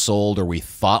originally sold or we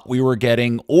thought we were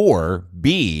getting? Or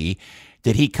B,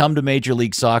 did he come to Major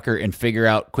League Soccer and figure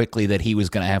out quickly that he was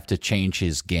going to have to change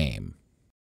his game?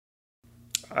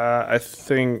 I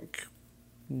think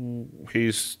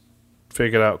he's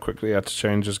figured out quickly how to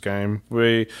change his game.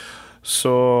 We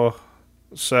saw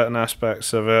certain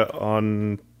aspects of it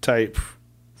on tape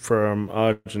from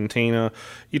Argentina.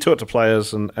 You talk to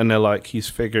players and they're like, he's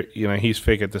figured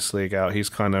this league out.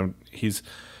 He's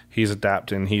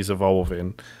adapting, he's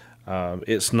evolving.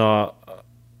 It's not,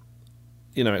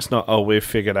 oh, we've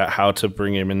figured out how to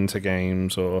bring him into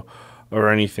games or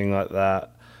anything like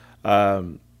that.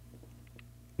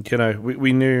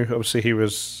 We knew obviously he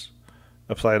was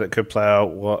a player that could play out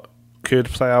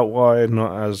wide,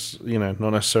 not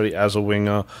necessarily as a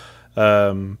winger,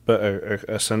 but a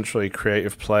essentially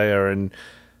creative player, and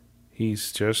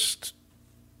he's just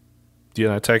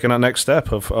taking that next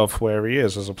step of where he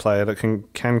is as a player that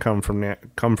can come from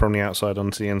the outside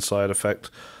onto the inside,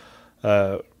 affect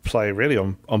play really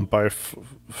on both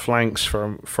flanks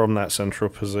from that central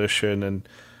position, and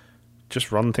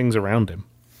just run things around him.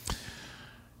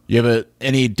 You have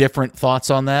any different thoughts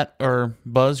on that, or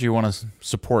Buzz? You want to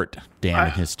support Dan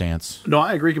in his stance? No,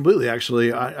 I agree completely.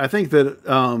 Actually, I think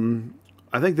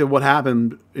that what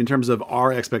happened in terms of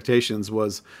our expectations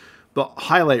was the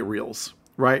highlight reels.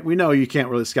 Right? We know you can't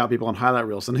really scout people on highlight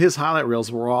reels, and his highlight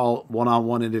reels were all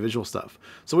one-on-one individual stuff.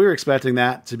 So we were expecting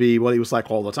that to be what he was like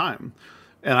all the time.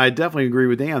 And I definitely agree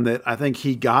with Dan that I think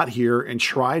he got here and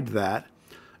tried that,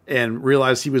 and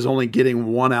realized he was only getting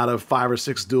 1 out of 5 or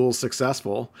 6 dribbles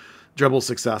successful,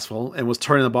 and was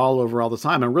turning the ball over all the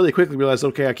time, and really quickly realized,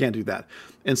 okay, I can't do that.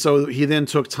 And so he then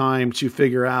took time to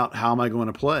figure out, how am I going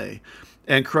to play?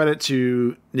 And credit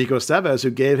to Nico Estevez, who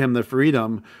gave him the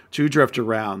freedom to drift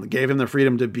around, gave him the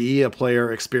freedom to be a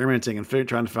player experimenting and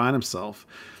trying to find himself.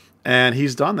 And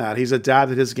he's done that. He's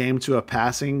adapted his game to a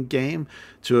passing game,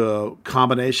 to a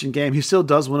combination game. He still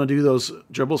does want to do those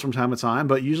dribbles from time to time,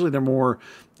 but usually they're more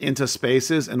into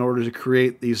spaces in order to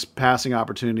create these passing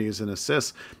opportunities and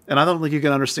assists. And I don't think you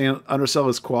can undersell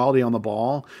his quality on the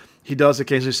ball. He does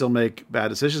occasionally still make bad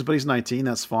decisions, but he's 19.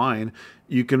 That's fine.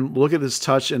 You can look at his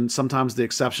touch and sometimes the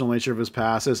exceptional nature of his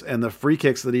passes and the free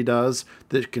kicks that he does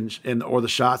or the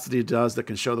shots that he does that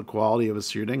can show the quality of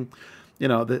his shooting.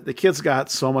 The kid's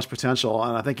got so much potential,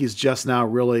 and I think he's just now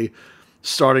really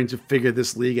starting to figure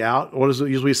this league out. What does it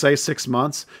usually say? 6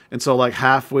 months. And so like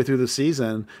halfway through the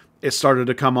season, it started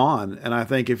to come on. And I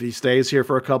think if he stays here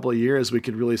for a couple of years, we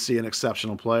could really see an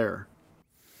exceptional player.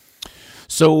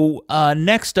 So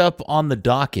next up on the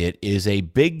docket is a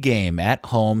big game at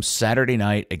home Saturday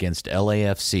night against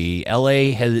LAFC.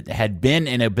 LA had been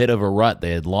in a bit of a rut.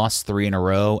 They had lost 3 in a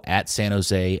row at San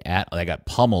Jose. They got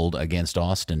pummeled against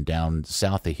Austin down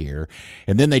south of here.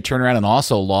 And then they turned around and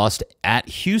also lost at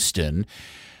Houston.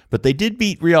 But they did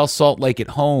beat Real Salt Lake at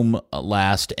home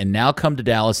last, and now come to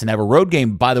Dallas and have a road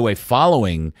game, by the way,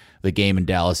 following the game in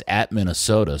Dallas at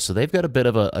Minnesota. So they've got a bit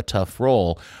of a tough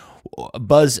role.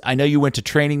 Buzz, I know you went to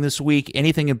training this week.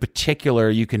 Anything in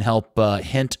particular you can help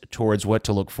hint towards what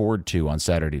to look forward to on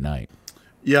Saturday night?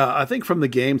 Yeah, I think from the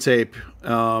game tape,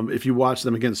 if you watch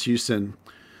them against Houston,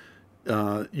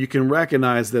 you can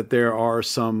recognize that there are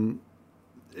some,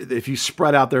 if you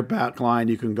spread out their back line,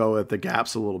 you can go at the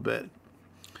gaps a little bit.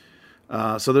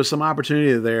 So there's some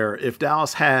opportunity there. If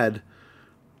Dallas had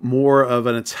more of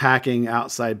an attacking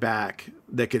outside back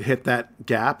that could hit that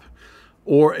gap.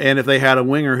 And if they had a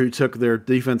winger who took their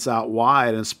defense out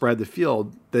wide and spread the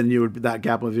field, then that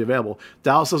gap would be available.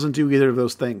 Dallas doesn't do either of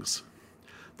those things.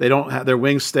 They don't have their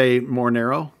wings stay more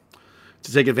narrow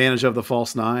to take advantage of the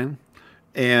false nine,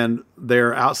 and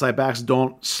their outside backs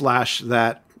don't slash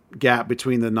that gap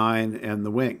between the 9 and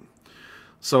the wing.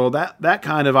 So that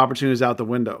kind of opportunity is out the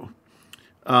window.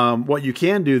 What you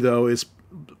can do, though, is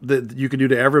that you can do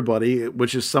to everybody,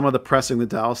 which is some of the pressing that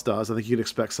Dallas does. I think you'd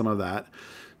expect some of that.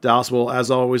 Dallas will,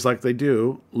 as always, like they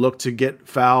do, look to get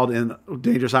fouled in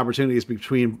dangerous opportunities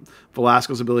between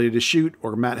Velasco's ability to shoot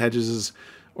or Matt Hedges'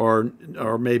 or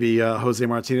maybe Jose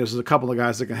Martinez. There's a couple of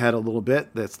guys that can head a little bit.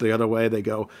 That's the other way they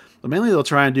go. But mainly they'll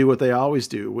try and do what they always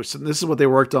do, which this is what they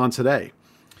worked on today.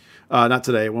 Not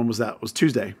today. When was that? It was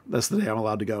Tuesday. That's the day I'm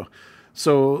allowed to go.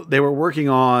 So they were working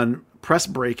on press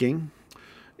breaking,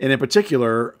 and in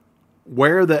particular,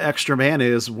 where the extra man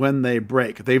is when they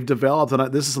break. They've developed,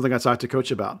 and this is something I talked to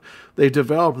Coach about. They've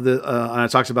developed, and I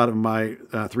talked about it in my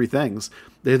 3 things.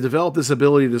 They've developed this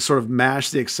ability to sort of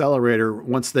mash the accelerator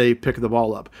once they pick the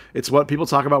ball up. It's what people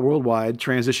talk about worldwide,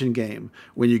 transition game.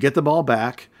 When you get the ball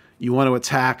back, you want to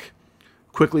attack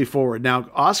quickly forward. Now,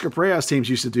 Oscar Pereira's teams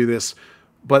used to do this,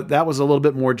 but that was a little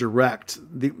bit more direct.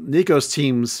 Nico's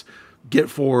teams get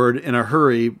forward in a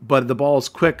hurry, but the ball is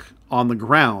quick on the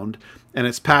ground, and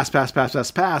it's pass,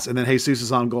 and then Jesus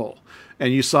is on goal.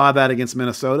 And you saw that against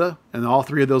Minnesota, and all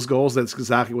 3 of those goals, that's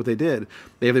exactly what they did.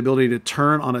 They have the ability to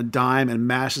turn on a dime and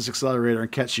mash this accelerator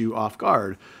and catch you off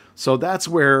guard. So that's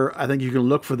where I think you can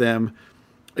look for them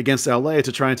against LA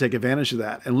to try and take advantage of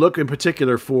that. And look in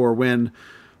particular for when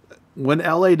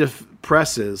LA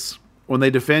presses, when they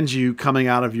defend you coming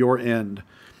out of your end,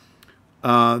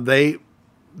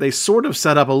 they sort of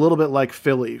set up a little bit like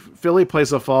Philly. Philly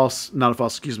plays a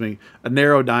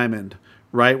narrow diamond,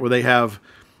 right? Where they have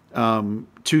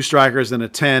 2 strikers and a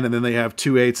 10, and then they have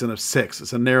 2 8s and a 6.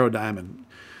 It's a narrow diamond.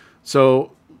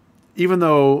 So even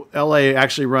though LA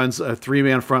actually runs a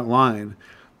 3-man front line,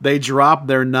 they drop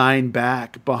their 9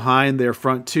 back behind their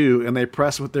front 2, and they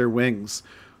press with their wings.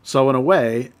 So in a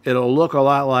way, it'll look a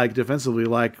lot like defensively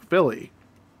like Philly.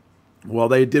 Well,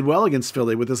 they did well against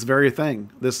Philly with this very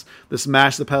thing, this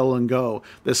mash the pedal and go,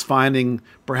 this finding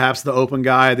perhaps the open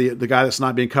guy, the guy that's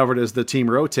not being covered as the team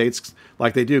rotates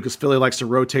like they do, because Philly likes to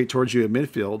rotate towards you at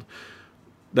midfield.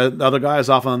 The other guy is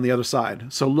off on the other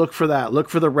side. So look for that. Look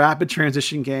for the rapid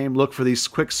transition game. Look for these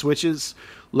quick switches.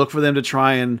 Look for them to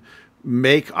try and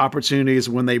make opportunities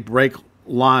when they break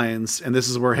lines, and this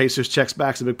is where Jesus checks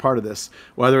back is a big part of this,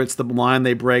 whether it's the line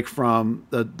they break from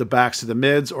the backs to the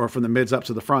mids or from the mids up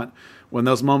to the front. When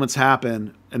those moments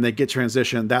happen and they get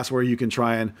transition, that's where you can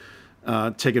try and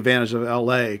take advantage of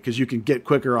LA, because you can get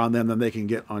quicker on them than they can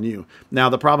get on you. Now,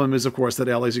 the problem is, of course, that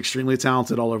LA is extremely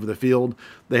talented all over the field.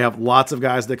 They have lots of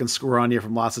guys that can score on you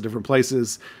from lots of different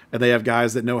places, and they have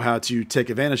guys that know how to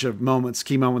take advantage of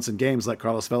key moments in games like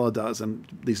Carlos Vela does, and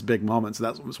these big moments.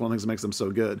 That's one of the things that makes them so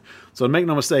good. So make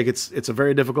no mistake, it's a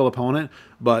very difficult opponent,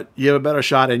 but you have a better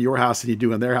shot in your house than you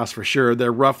do in their house for sure.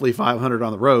 They're roughly 500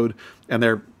 on the road, and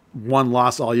they're 1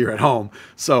 loss all year at home.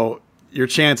 So your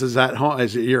chances at home,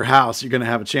 as your house, you're going to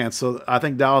have a chance. So I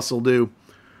think Dallas will do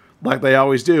like they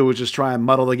always do, which is try and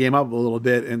muddle the game up a little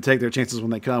bit and take their chances when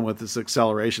they come with this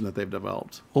acceleration that they've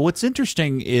developed. Well, what's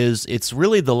interesting is it's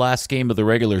really the last game of the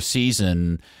regular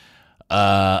season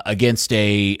against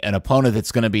an opponent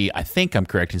that's going to be, I think I'm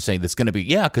correct in saying that's going to be,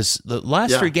 because the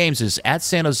last 3 games is at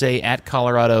San Jose, at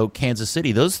Colorado, Kansas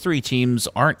City. Those 3 teams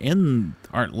aren't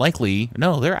likely.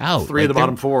 No, they're out. 3 of the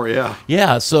bottom 4, yeah.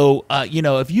 Yeah, so,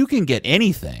 if you can get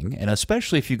anything, and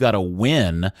especially if you got a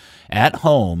win at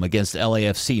home against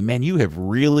LAFC, man, you have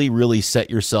really, really set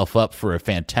yourself up for a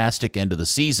fantastic end of the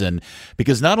season,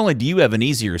 because not only do you have an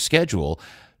easier schedule,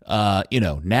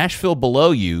 Nashville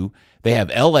below you, they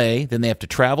have LA, then they have to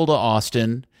travel to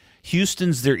Austin.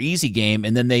 Houston's their easy game,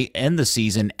 and then they end the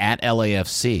season at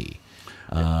LAFC.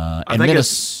 I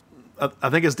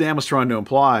think as Dan was trying to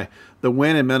imply, the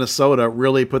win in Minnesota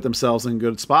really put themselves in a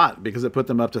good spot because it put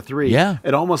them up to 3. Yeah.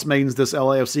 It almost means this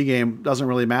LAFC game doesn't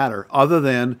really matter, other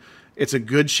than it's a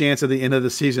good chance at the end of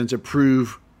the season to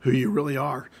prove who you really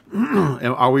are. And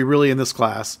are we really in this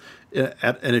class?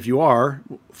 And if you are,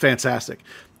 fantastic.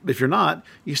 If you're not,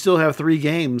 you still have 3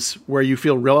 games where you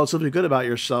feel relatively good about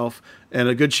yourself and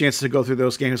a good chance to go through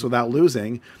those games without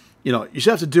losing. You should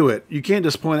have to do it. You can't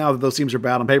just point out that those teams are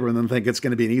bad on paper and then think it's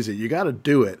going to be an easy. You got to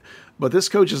do it. But this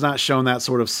coach has not shown that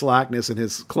sort of slackness in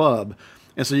his club.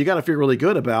 And so you got to feel really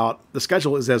good about the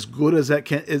schedule is as good as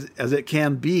it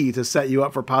can be to set you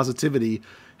up for positivity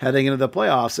heading into the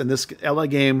playoffs. And this LA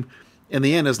game in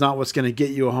the end is not what's going to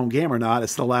get you a home game or not.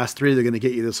 It's the last three that are going to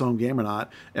get you this home game or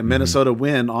not. And Minnesota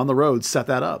win on the road set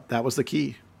that up. That was the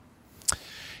key.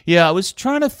 Yeah, I was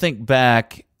trying to think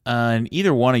back on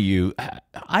either one of you.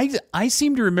 I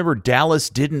seem to remember Dallas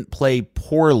didn't play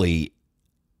poorly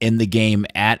in the game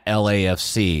at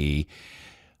LAFC.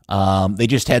 They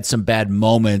just had some bad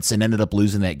moments and ended up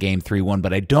losing that game 3-1.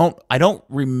 But I don't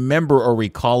remember or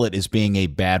recall it as being a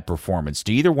bad performance.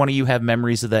 Do either one of you have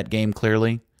memories of that game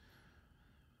clearly?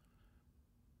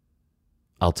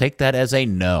 I'll take that as a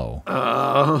no.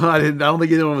 I don't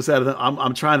think either one was at it.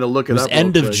 I'm trying to look it up. It was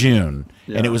end of June,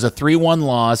 and it was a 3-1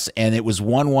 loss, and it was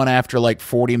 1-1 after like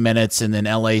 40 minutes, and then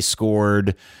LA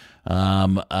scored.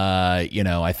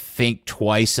 I think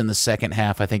twice in the second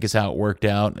half. I think is how it worked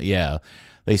out. Yeah,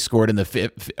 they scored in the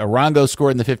Arango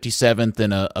scored in the 57th,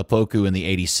 and Opoku in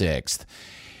the 86th.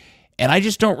 And I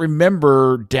just don't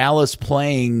remember Dallas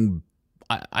playing.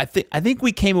 I think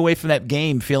we came away from that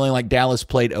game feeling like Dallas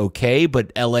played okay,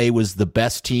 but LA was the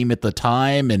best team at the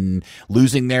time, and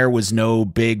losing there was no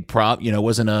big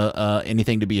wasn't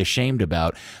anything to be ashamed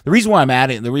about. The reason why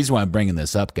I'm bringing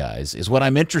this up, guys, is what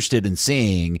I'm interested in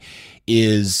seeing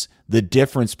is the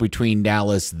difference between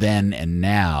Dallas then and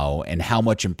now, and how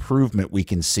much improvement we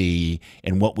can see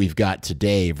in what we've got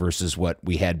today versus what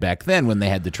we had back then when they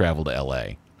had to travel to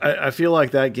LA. I feel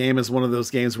like that game is one of those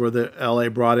games where the LA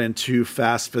brought in two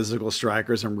fast physical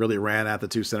strikers and really ran at the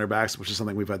two center backs, which is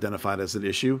something we've identified as an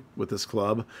issue with this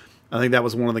club. I think that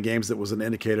was one of the games that was an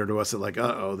indicator to us that like,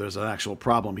 there's an actual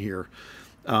problem here.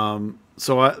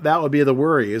 That would be the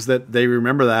worry, is that they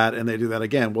remember that and they do that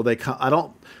again. Will they?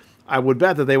 I would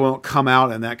bet that they won't come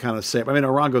out in that kind of shape. I mean,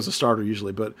 Arango's a starter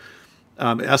usually, but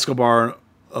Escobar and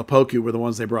Opoku were the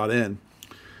ones they brought in.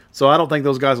 So I don't think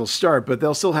those guys will start, but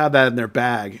they'll still have that in their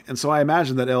bag. And so I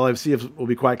imagine that LAFC will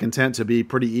be quite content to be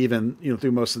pretty even,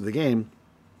 through most of the game.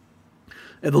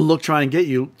 And they'll try and get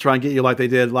you like they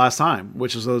did last time,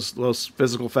 which is those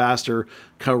physical, faster,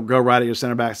 go right at your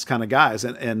center backs kind of guys.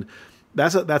 And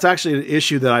that's actually an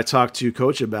issue that I talked to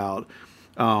Coach about.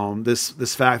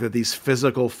 This fact that these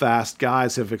physical, fast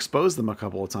guys have exposed them a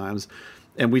couple of times.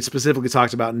 And we specifically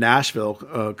talked about Nashville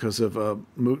because of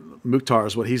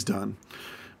Mukhtar's, what he's done.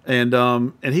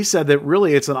 And he said that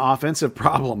really it's an offensive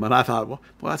problem. And I thought, well,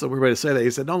 that's a weird way to say that.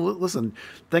 He said, no, listen,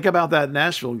 think about that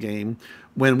Nashville game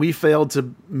when we failed to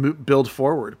build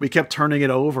forward. We kept turning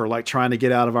it over, like trying to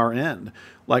get out of our end.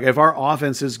 Like if our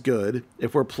offense is good,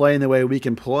 if we're playing the way we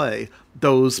can play,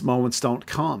 those moments don't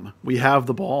come. We have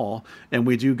the ball and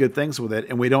we do good things with it,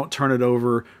 and we don't turn it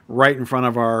over right in front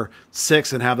of our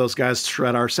six and have those guys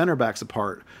shred our center backs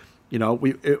apart.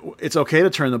 It's okay to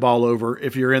turn the ball over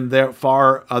if you're in their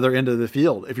far other end of the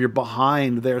field. If you're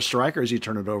behind their strikers, you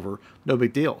turn it over. No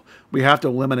big deal. We have to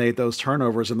eliminate those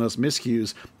turnovers and those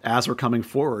miscues as we're coming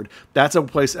forward. That's a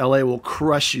place LA will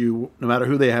crush you no matter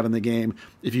who they have in the game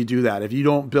if you do that. If you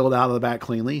don't build out of the back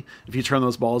cleanly, if you turn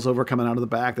those balls over coming out of the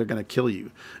back, they're going to kill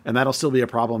you. And that'll still be a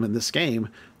problem in this game.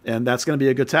 And that's going to be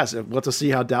a good test. We'll have to see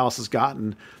how Dallas has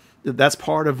gotten. That's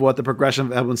part of what the progression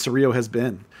of Edwin Cerrillo has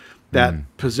been.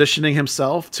 That positioning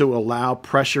himself to allow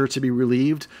pressure to be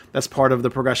relieved, that's part of the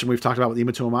progression we've talked about with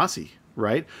Ima Tuamasi,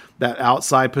 right? That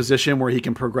outside position where he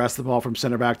can progress the ball from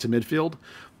center back to midfield.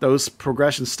 Those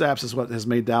progression steps is what has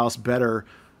made Dallas better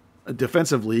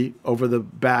defensively over the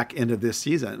back end of this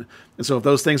season. And so if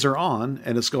those things are on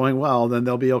and it's going well, then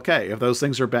they'll be okay. If those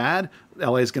things are bad,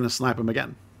 LA is going to snipe them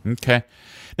again. Okay.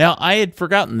 Now, I had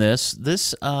forgotten this.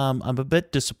 I'm a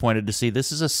bit disappointed to see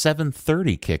this is a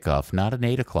 7:30 kickoff, not an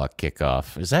 8 o'clock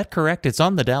kickoff. Is that correct? It's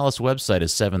on the Dallas website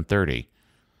as 7:30.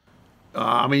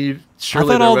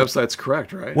 Surely their website's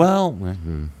correct, right? Well,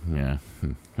 yeah.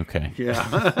 Okay. Yeah.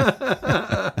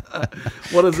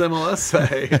 What does MLS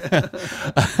say?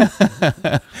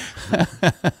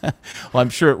 Well, I'm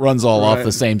sure it runs all off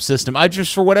the same system. I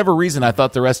just, for whatever reason, I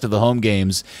thought the rest of the home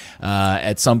games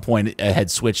at some point had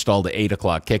switched all to 8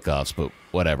 o'clock kickoffs, but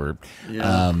whatever.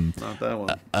 Yeah, not that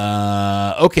one.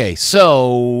 Okay,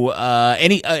 so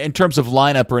any in terms of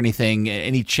lineup or anything,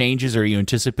 any changes? Are you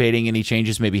anticipating any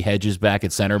changes? Maybe Hedges back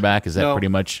at center back? Is that pretty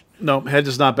much? No,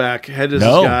 Hedges not back. Hedges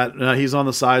has got he's on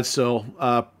the side still.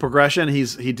 Progression,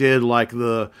 he did like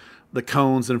the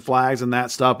cones and flags and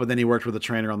that stuff, but then he worked with the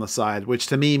trainer on the side, which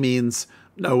to me means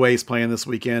no way he's playing this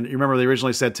weekend. You remember they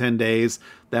originally said 10 days.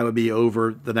 That would be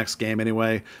over the next game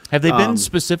anyway. Have they been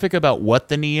specific about what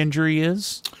the knee injury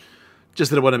is?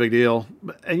 Just that it wasn't a big deal.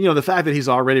 And, the fact that he's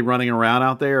already running around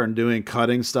out there and doing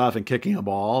cutting stuff and kicking a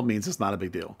ball means it's not a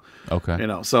big deal. Okay.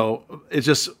 So it's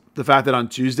just the fact that on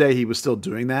Tuesday he was still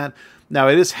doing that. Now,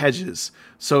 it is Hedges.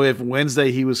 So if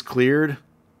Wednesday he was cleared,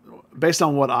 based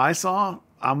on what I saw,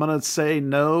 I'm gonna say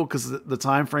no because the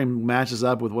time frame matches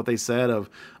up with what they said.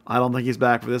 I don't think he's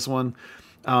back for this one.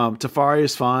 Tafari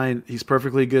is fine. He's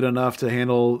perfectly good enough to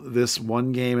handle this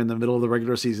one game in the middle of the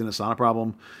regular season. It's not a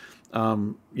problem.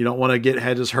 You don't want to get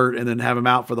Hedges hurt and then have him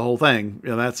out for the whole thing.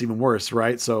 That's even worse,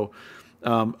 right? So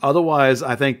otherwise,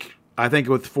 I think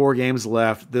with 4 games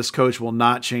left, this coach will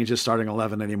not change his starting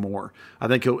 11 anymore. I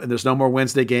think and there's no more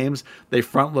Wednesday games. They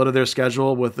front-loaded their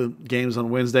schedule with the games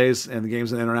on Wednesdays and the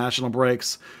games in international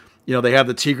breaks. They have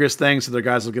the Tigres thing, so their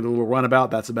guys will get a little runabout.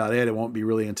 That's about it. It won't be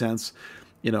really intense.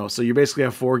 So you basically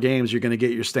have 4 games. You're going to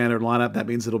get your standard lineup. That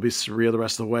means it'll be Sarria the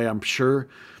rest of the way, I'm sure.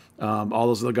 All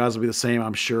those other guys will be the same,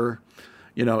 I'm sure.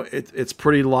 It's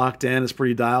pretty locked in. It's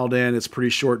pretty dialed in. It's pretty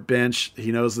short bench.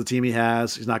 He knows the team he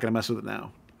has. He's not going to mess with it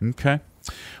now. Okay.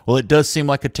 Well, it does seem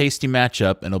like a tasty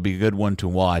matchup, and it'll be a good one to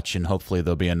watch, and hopefully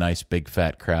there'll be a nice big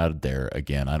fat crowd there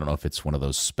again. I don't know if it's one of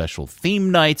those special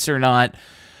theme nights or not,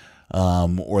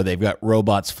 or they've got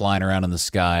robots flying around in the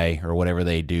sky or whatever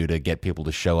they do to get people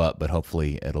to show up, but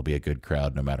hopefully it'll be a good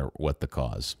crowd no matter what the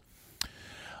cause.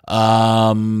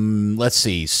 Let's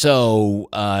see. So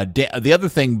the other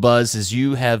thing, Buzz, is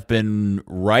you have been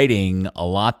writing a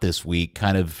lot this week,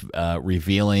 kind of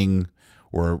revealing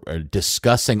or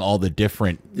discussing all the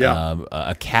different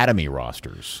academy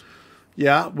rosters.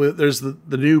 Yeah, there's the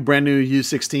brand new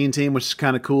U16 team, which is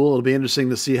kind of cool. It'll be interesting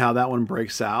to see how that one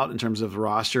breaks out in terms of the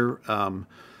roster.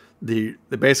 They're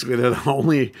the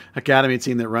only academy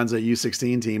team that runs a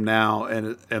U16 team now,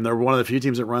 and they're one of the few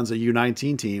teams that runs a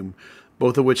U19 team,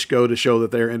 both of which go to show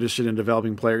that they're interested in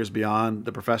developing players beyond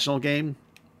the professional game.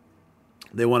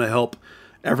 They want to help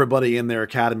everybody in their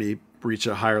academy reach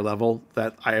a higher level.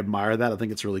 That I admire that. I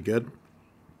think it's really good.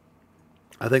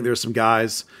 I think there's some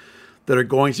guys that are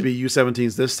going to be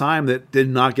U17s this time that did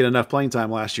not get enough playing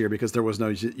time last year because there was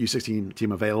no U16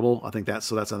 team available. I think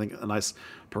that's a nice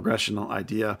progressional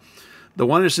idea. The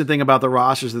one interesting thing about the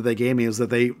rosters that they gave me is that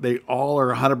they all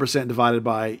are 100% divided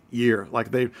by year. Like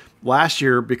last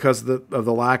year, because of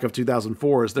the lack of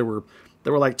 2004s, there were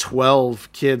like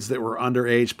 12 kids that were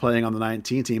underage playing on the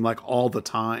 19 team like all the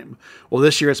time. Well,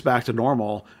 this year it's back to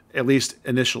normal, at least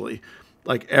initially.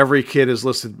 Like every kid is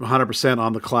listed 100%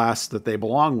 on the class that they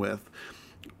belong with.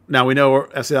 Now we know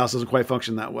FC Dallas doesn't quite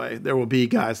function that way. There will be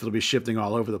guys that will be shifting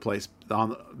all over the place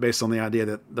based on the idea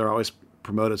that they're always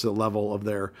promoted to the level of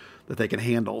that they can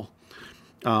handle.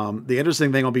 The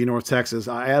interesting thing will be North Texas.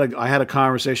 I had a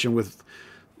conversation with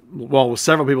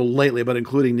several people lately, but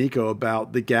including Nico,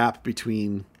 about the gap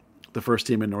between the first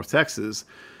team and North Texas,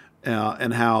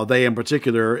 and how they in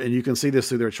particular, and you can see this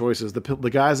through their choices. The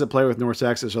guys that play with North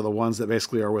Texas are the ones that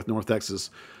basically are with North Texas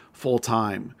full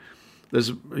time. There's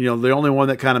the only one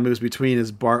that kind of moves between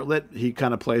is Bartlett. He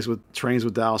kind of trains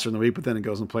with Dallas during the week, but then it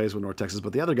goes and plays with North Texas.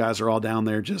 But the other guys are all down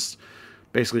there just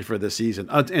basically for this season.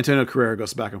 Antonio Carrera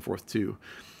goes back and forth too.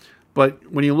 But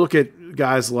when you look at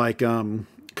guys like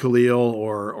Khalil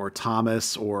or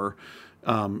Thomas or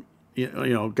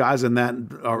guys in that,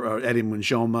 or Eddie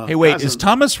Munjoma. Hey, wait, is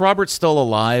Thomas Roberts still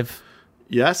alive?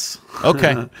 Yes.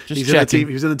 Okay, just checking.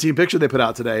 He was in the team picture they put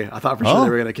out today. I thought for sure they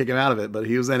were going to kick him out of it, but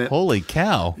he was in it. Holy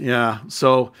cow! Yeah.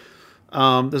 So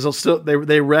there's still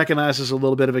they recognize there's a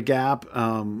little bit of a gap.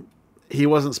 He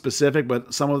wasn't specific,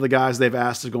 but some of the guys they've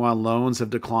asked to go on loans have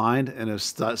declined and have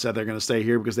said they're going to stay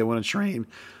here because they want to train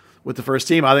with the first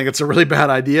team. I think it's a really bad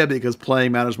idea because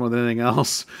playing matters more than anything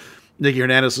else. Nicky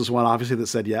Hernandez was one, obviously, that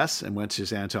said yes and went to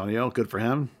San Antonio. Good for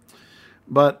him.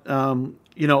 But,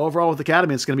 overall with the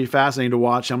Academy, it's going to be fascinating to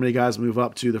watch how many guys move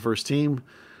up to the first team,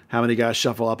 how many guys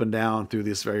shuffle up and down through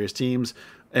these various teams.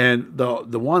 And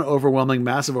the one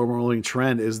massive overwhelming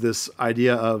trend is this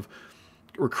idea of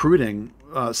recruiting.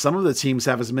 Some of the teams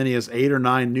have as many as 8 or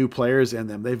 9 new players in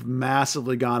them. They've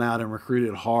massively gone out and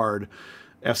recruited hard.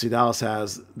 FC Dallas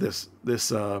has this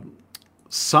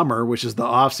summer, which is the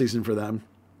off season for them.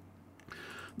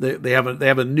 They have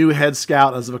a new head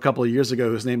scout as of a couple of years ago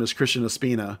whose name is Christian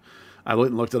Espina. I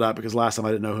looked it up because last time I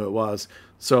didn't know who it was.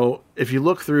 So if you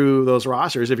look through those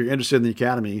rosters, if you're interested in the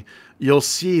academy, you'll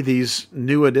see these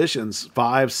new additions,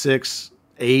 5, 6,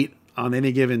 8 on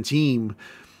any given team,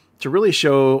 to really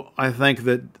show, I think,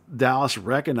 that Dallas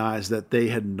recognized that they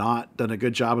had not done a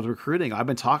good job with recruiting. I've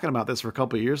been talking about this for a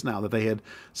couple of years now, that they had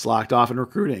slacked off in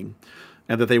recruiting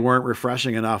and that they weren't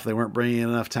refreshing enough. They weren't bringing in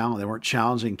enough talent. They weren't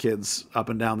challenging kids up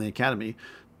and down the academy.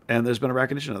 And there's been a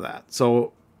recognition of that.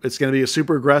 So it's going to be a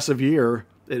super aggressive year,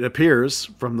 it appears,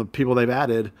 from the people they've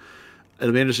added.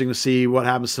 It'll be interesting to see what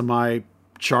happens to my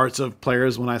charts of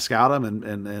players when I scout them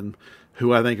and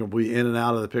who I think will be in and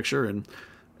out of the picture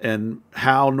and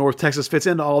how North Texas fits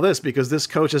into all this, because this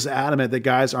coach is adamant that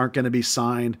guys aren't going to be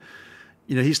signed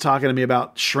he's talking to me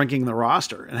about shrinking the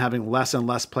roster and having less and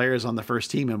less players on the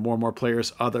first team and more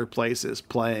players other places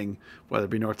playing, whether it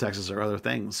be North Texas or other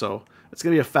things. So it's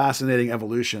going to be a fascinating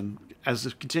evolution as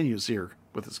it continues here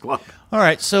with this club. All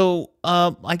right, so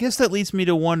I guess that leads me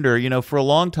to wonder, for a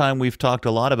long time we've talked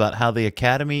a lot about how the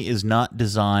academy is not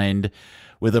designed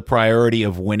with a priority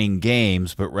of winning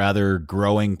games, but rather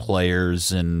growing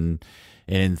players and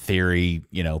in theory,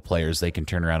 players they can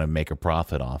turn around and make a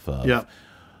profit off of. Yeah.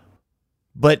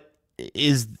 But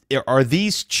are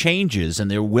these changes and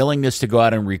their willingness to go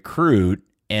out and recruit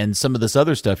and some of this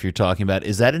other stuff you're talking about,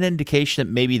 is that an indication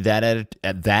that maybe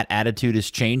that attitude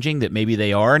is changing, that maybe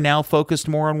they are now focused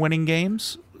more on winning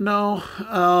games? No.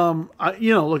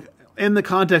 Look, in the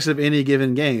context of any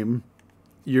given game,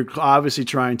 you're obviously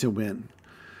trying to win.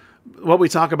 What we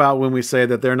talk about when we say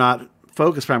that they're not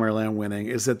focused primarily on winning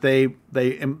is that they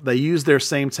use their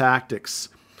same tactics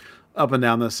up and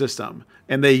down the system,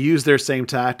 and they use their same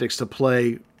tactics to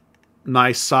play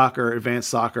nice soccer, advanced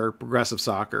soccer, progressive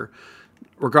soccer,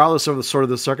 regardless of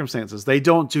the circumstances. They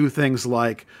don't do things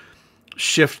like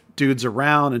shift dudes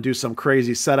around and do some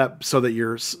crazy setup so that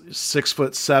your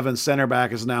 6'7" center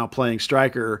back is now playing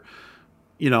striker.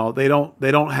 They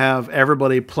don't have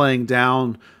everybody playing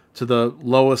down to the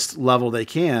lowest level they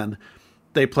can.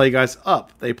 They play guys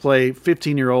up. They play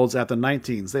 15-year-olds at the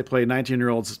 19s. They play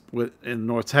 19-year-olds in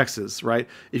North Texas, right?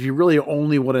 If you really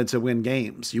only wanted to win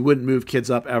games, you wouldn't move kids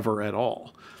up ever at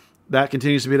all. That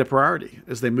continues to be the priority,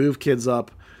 as they move kids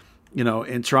up,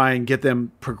 and try and get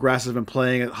them progressive and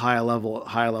playing at high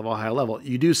level.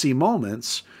 You do see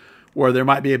moments where there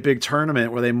might be a big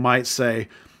tournament where they might say,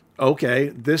 okay,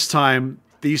 this time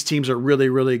these teams are really,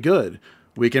 really good.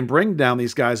 We can bring down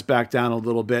these guys back down a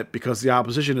little bit because the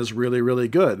opposition is really, really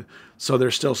good. So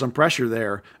there's still some pressure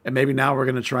there. And maybe now we're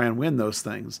going to try and win those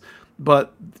things.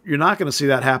 But you're not going to see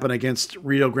that happen against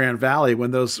Rio Grande Valley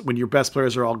when your best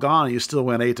players are all gone and you still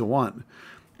win 8-1,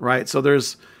 right? So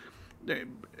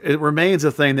it remains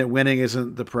a thing that winning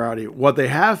isn't the priority. What they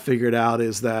have figured out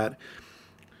is that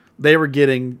they're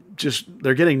getting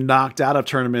knocked out of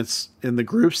tournaments in the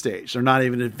group stage. They're not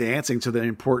even advancing to the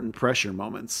important pressure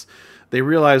moments. They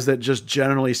realized that just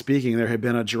generally speaking, there had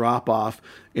been a drop-off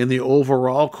in the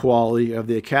overall quality of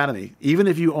the academy. Even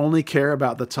if you only care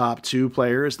about the top 2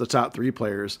 players, the top 3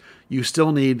 players, you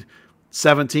still need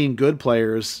 17 good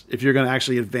players if you're going to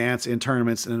actually advance in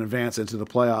tournaments and advance into the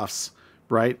playoffs,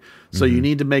 right? Mm-hmm. So you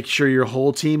need to make sure your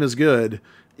whole team is good,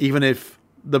 even if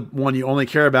the one you only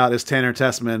care about is Tanner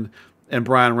Tessman and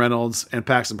Brian Reynolds and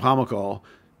Paxton Pomykal.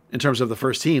 In terms of the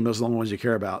first team, those are the only ones you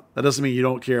care about. That doesn't mean you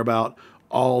don't care about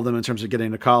all of them in terms of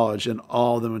getting to college and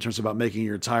all of them in terms of about making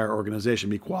your entire organization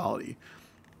be quality.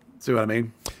 See what I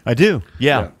mean? I do.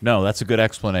 Yeah. No, that's a good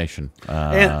explanation.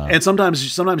 And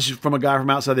sometimes from a guy from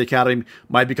outside the academy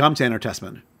might become Tanner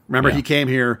Tessman. Remember, he came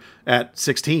here at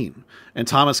 16, and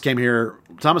Thomas came here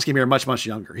much, much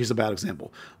younger. He's a bad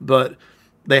example. But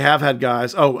they have had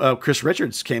guys. Chris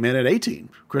Richards came in at 18.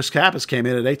 Chris Kappas came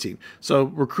in at 18. So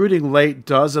recruiting late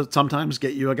does sometimes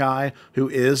get you a guy who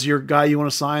is your guy you want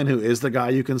to sign, who is the guy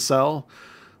you can sell.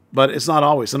 But it's not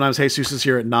always. Sometimes Jesus is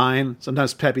here at 9.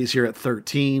 Sometimes Pepe's here at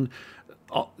 13.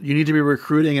 You need to be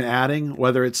recruiting and adding,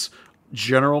 whether it's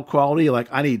general quality, like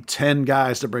I need 10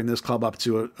 guys to bring this club up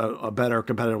to a better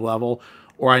competitive level,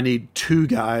 or I need 2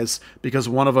 guys because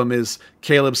one of them is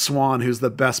Caleb Swan, who's the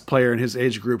best player in his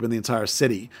age group in the entire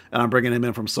city, and I'm bringing him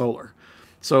in from Solar.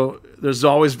 So there's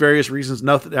always various reasons.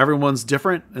 Everyone's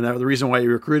different, and the reason why you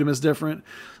recruit him is different.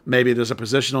 Maybe there's a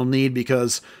positional need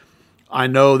because I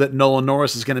know that Nolan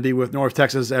Norris is going to be with North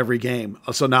Texas every game.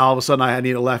 So now all of a sudden I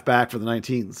need a left back for the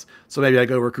 19s. So maybe I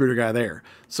go recruit a guy there.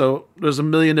 So there's a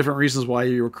million different reasons why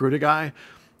you recruit a guy.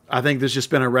 I think there's just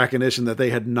been a recognition that they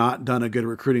had not done a good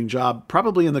recruiting job,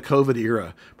 probably in the COVID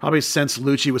era, probably since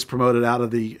Lucci was promoted out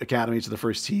of the academy to the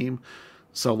first team.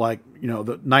 So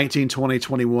the 19, 20,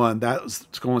 21, that was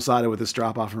coincided with this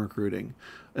drop-off in recruiting.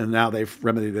 And now they've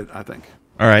remedied it, I think.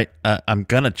 All right. I'm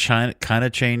going to kind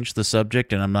of change the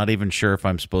subject, and I'm not even sure if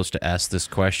I'm supposed to ask this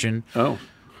question. Oh.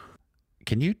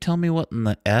 Can you tell me what in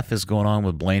the F is going on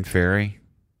with Blaine Ferry?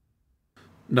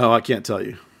 No, I can't tell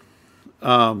you.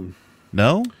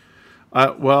 No?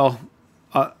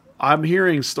 I'm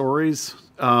hearing stories,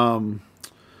 but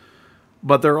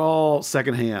they're all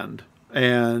secondhand.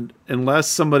 And unless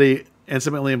somebody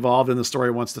intimately involved in the story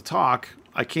wants to talk,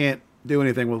 I can't do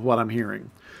anything with what I'm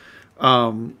hearing.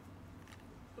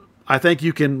 I think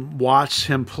you can watch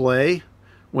him play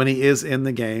when he is in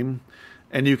the game,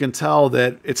 and you can tell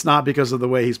that it's not because of the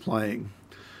way he's playing.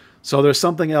 So there's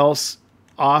something else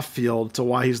off field to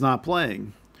why he's not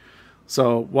playing.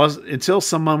 So until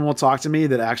someone will talk to me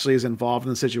that actually is involved in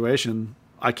the situation,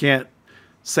 I can't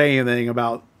say anything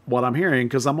about what I'm hearing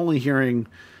because I'm only hearing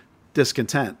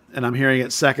discontent and I'm hearing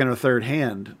it second or third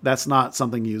hand. That's not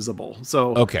something usable.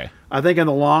 So okay. I think in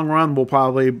the long run, we'll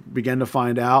probably begin to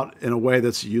find out in a way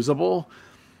that's usable.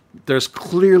 There's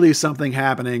clearly something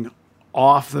happening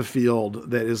off the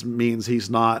field that means he's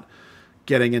not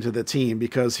getting into the team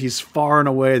because he's far and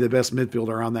away the best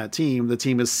midfielder on that team. The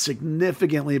team is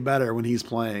significantly better when he's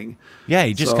playing. Yeah,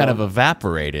 he just kind of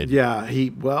evaporated. Yeah,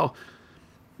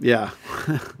 yeah.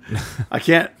 I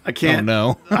can't. Oh,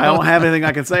 no. I don't have anything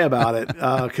I can say about it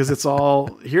because it's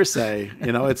all hearsay.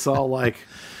 It's all like.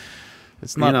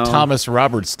 It's not Thomas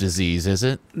Roberts disease, is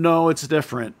it? No, it's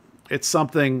different. It's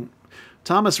something.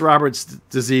 Thomas Roberts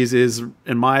disease is,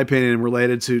 in my opinion,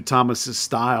 related to Thomas's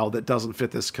style that doesn't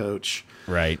fit this coach.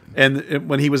 Right. And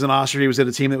when he was in Austria, he was at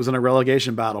a team that was in a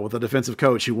relegation battle with a defensive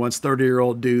coach who wants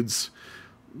 30-year-old dudes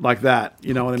like that.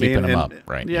 You know what I mean? Keeping him up,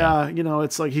 right? Yeah,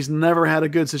 it's like he's never had a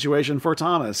good situation for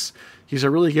Thomas. He's a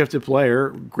really gifted player.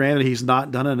 Granted, he's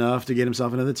not done enough to get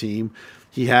himself into the team.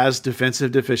 He has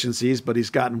defensive deficiencies, but he's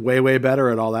gotten way, way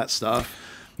better at all that stuff.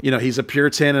 He's a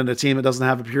pure 10 in a team that doesn't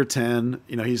have a pure 10.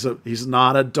 He's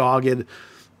not a dogged,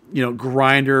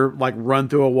 grinder, like run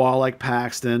through a wall like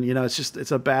Paxton.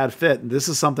 It's a bad fit. This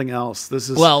is something else.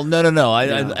 No. I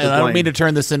don't mean to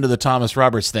turn this into the Thomas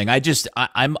Roberts thing. I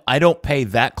don't pay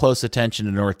that close attention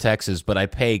to North Texas, but I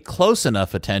pay close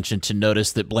enough attention to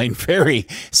notice that Blaine Ferry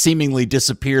seemingly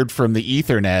disappeared from the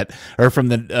Ethernet or from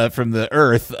the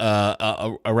earth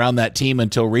around that team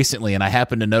until recently. And I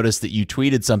happened to notice that you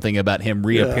tweeted something about him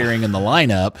reappearing in the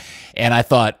lineup, and I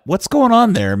thought, what's going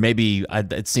on there? Maybe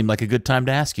it seemed like a good time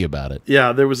to ask you about it.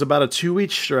 Yeah, there was about a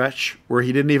 2-week stretch where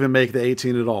he didn't even make the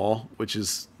 18 at all, which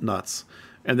is nuts.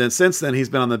 And then since then, he's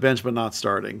been on the bench but not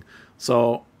starting.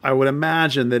 So I would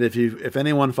imagine that if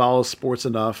anyone follows sports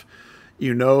enough,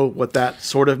 what that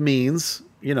sort of means.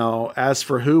 As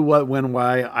for who, what, when,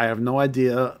 why, I have no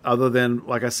idea other than,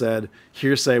 like I said,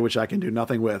 hearsay, which I can do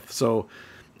nothing with. So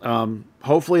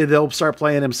hopefully they'll start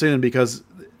playing him soon because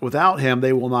without him,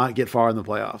 they will not get far in the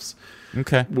playoffs.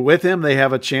 Okay. With him, they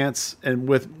have a chance, and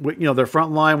with their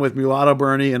front line with Mulatto,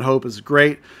 Bernie, and Hope is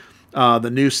great. The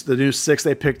new 6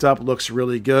 they picked up looks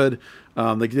really good.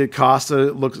 They did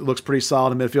Costa looks pretty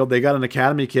solid in midfield. They got an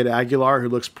academy kid, Aguilar, who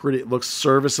looks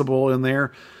serviceable in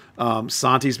there.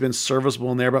 Santi's been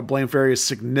serviceable in there, but Blaine Ferry is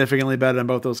significantly better than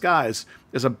both those guys.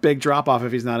 There's a big drop off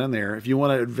if he's not in there. If you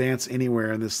want to advance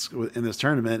anywhere in this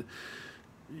tournament,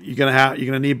 you're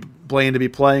gonna need Blaine to be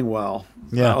playing well.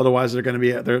 Yeah. Otherwise, they're going to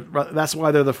be that's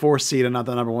why they're the 4th seed and not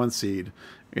the number 1 seed.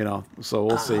 So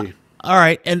we'll see. All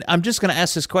right, and I'm just going to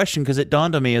ask this question because it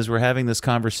dawned on me as we're having this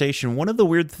conversation. One of the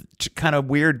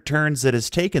weird turns that has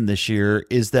taken this year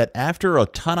is that after a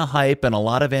ton of hype and a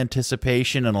lot of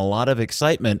anticipation and a lot of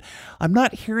excitement, I'm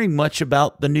not hearing much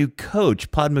about the new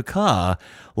coach, Padmuka,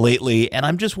 lately, and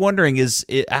I'm just wondering,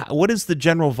 what is the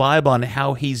general vibe on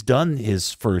how he's done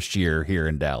his first year here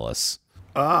in Dallas?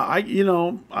 I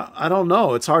don't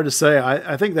know. It's hard to say.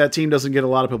 I think that team doesn't get a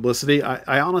lot of publicity.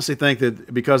 I honestly think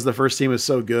that because the first team is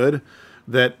so good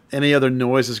that any other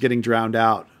noise is getting drowned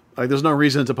out. Like there's no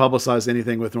reason to publicize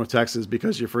anything with North Texas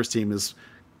because your first team is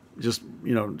just,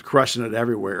 crushing it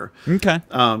everywhere. Okay.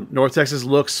 North Texas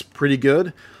looks pretty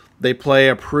good. They play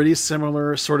a pretty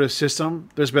similar sort of system.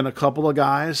 There's been a couple of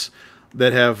guys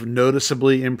that have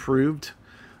noticeably improved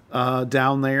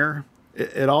down there.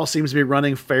 It all seems to be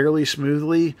running fairly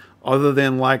smoothly, other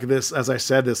than like this, as I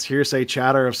said, this hearsay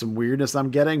chatter of some weirdness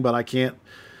I'm getting, but I can't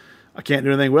do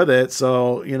anything with it.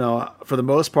 So, for the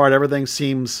most part, everything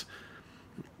seems,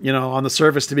 on the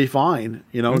surface to be fine.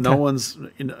 Okay. No one's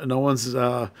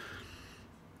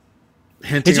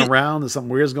hinting around that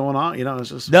something weird is going on. It's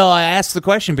just. No, I asked the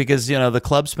question because, the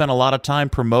club spent a lot of time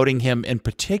promoting him in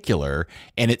particular,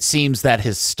 and it seems that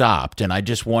has stopped. And I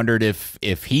just wondered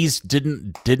if he's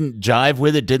didn't jive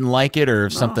with it, didn't like it, or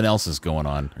if something else is going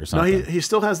on or something. No, he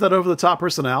still has that over-the-top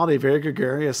personality, very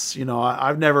gregarious.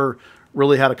 I've never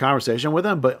really had a conversation with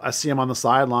him, but I see him on the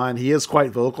sideline. He is quite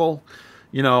vocal.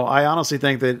 I honestly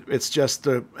think that it's just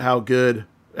how good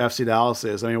FC Dallas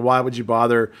is. I mean, why would you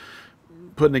bother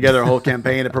putting together a whole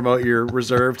campaign to promote your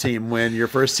reserve team when your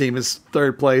first team is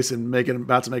 3rd place and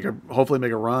about to hopefully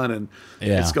make a run, and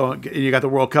it's going. And you got the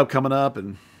World Cup coming up,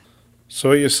 and so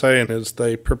what you're saying is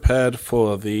they prepared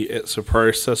for the It's a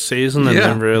Process season and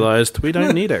then realized we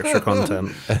don't need extra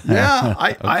content. Yeah,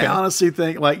 I honestly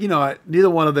think neither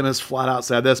one of them has flat out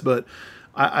said this, but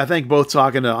I think both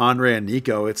talking to Andre and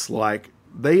Nico, it's like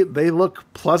they look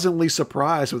pleasantly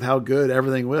surprised with how good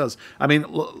everything was. I mean,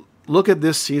 look at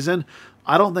this season.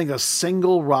 I don't think a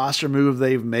single roster move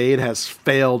they've made has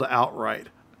failed outright.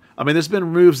 I mean, there's been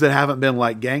moves that haven't been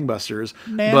like gangbusters,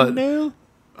 Well,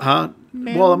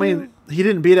 I mean, he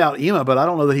didn't beat out Ema, but I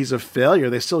don't know that he's a failure.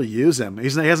 They still use him. He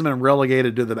hasn't been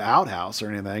relegated to the outhouse or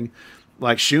anything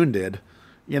like Shun did.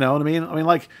 You know what I mean? I mean,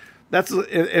 like, that's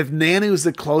if Nanu's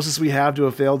the closest we have to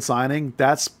a failed signing,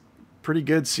 that's pretty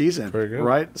good season,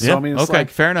 right? So I mean, it's okay,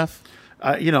 fair enough.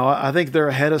 I think they're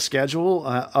ahead of schedule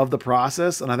of the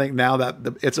process, and I think now that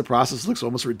It's a Process looks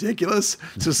almost ridiculous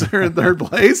since they're in third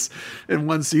place in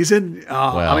one season.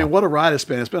 I mean, what a ride it's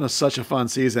been! It's been such a fun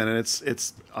season, and it's.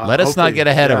 Let us not get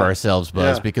ahead of ourselves,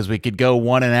 Buzz, because we could go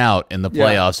 1 and out in the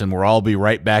playoffs, and we'll all be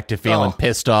right back to feeling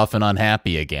pissed off and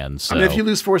unhappy again. So. I mean, if you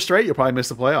lose 4 straight, you'll probably miss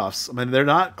the playoffs. I mean, they're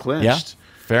not clinched. Yeah,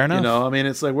 fair enough. I mean,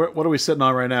 it's like what are we sitting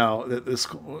on right now?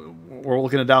 We're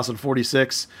looking at Dallas on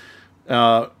 46.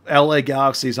 LA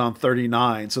Galaxy's on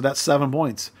 39, so that's 7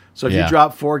 points. So if you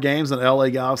drop 4 games and LA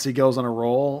Galaxy goes on a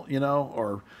roll,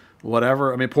 or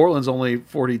whatever. I mean, Portland's only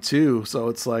 42, so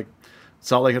it's like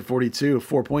Salt Lake at 42,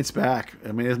 4 points back.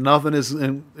 I mean, nothing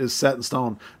is set in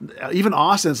stone. Even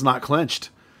Austin's not clinched.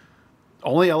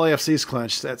 Only LAFC's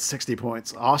clinched at 60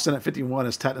 points. Austin at 51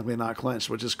 is technically not clinched,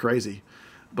 which is crazy,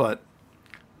 but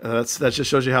that just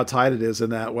shows you how tight it is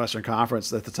in that Western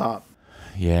Conference at the top.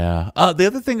 Yeah. The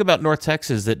other thing about North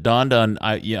Texas that dawned on,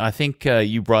 I think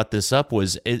you brought this up,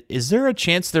 was is there a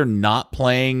chance they're not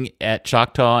playing at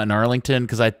Choctaw and Arlington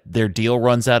because their deal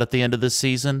runs out at the end of this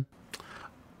season?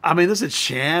 I mean, there's a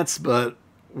chance, but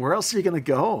where else are you going to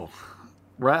go?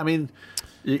 Right? I mean,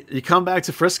 you come back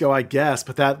to Frisco, I guess,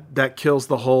 but that kills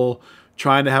the whole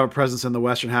trying to have a presence in the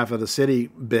western half of the city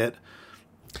bit.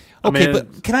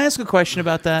 But can I ask a question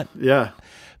about that? Yeah.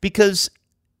 Because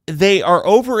they are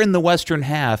over in the western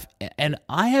half, and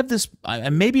I have this,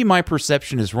 maybe my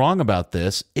perception is wrong about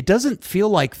this, it doesn't feel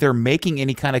like they're making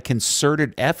any kind of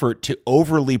concerted effort to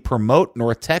overly promote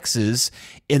North Texas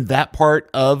in that part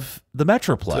of the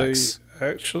Metroplex. They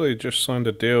actually just signed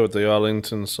a deal with the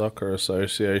Arlington Soccer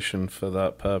Association for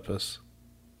that purpose.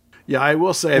 Yeah, I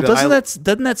will say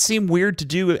doesn't that seem weird to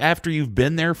do after you've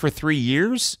been there for 3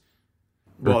 years?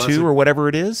 Or 2 or whatever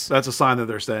it is? That's a sign that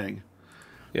they're staying.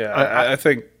 Yeah, I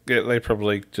think they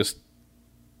probably just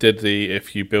did the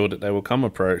if you build it, they will come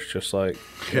approach, just like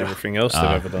everything else they've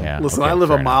ever done. Yeah. Listen, I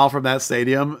live a mile from that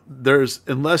stadium.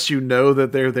 Unless you know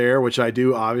that they're there, which I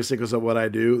do, obviously, because of what I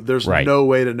do, there's no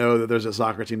way to know that there's a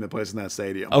soccer team that plays in that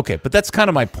stadium. Okay, but that's kind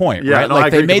of my point, right? No,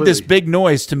 like they made this big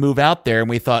noise to move out there, and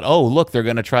we thought, oh, look, they're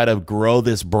going to try to grow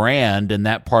this brand in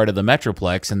that part of the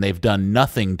Metroplex, and they've done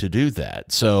nothing to do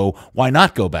that. So why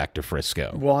not go back to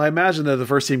Frisco? Well, I imagine that the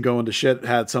first team going to shit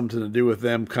had something to do with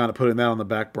them kind of putting that on the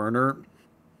back burner.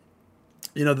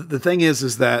 The thing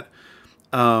is that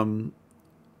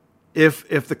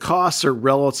if the costs are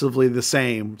relatively the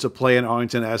same to play in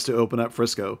Arlington as to open up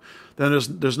Frisco, then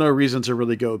there's no reason to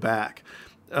really go back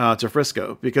to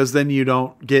Frisco, because then you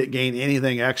don't gain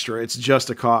anything extra. It's just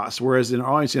a cost. Whereas in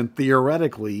Arlington,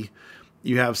 theoretically,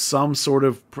 you have some sort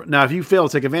of now. If you fail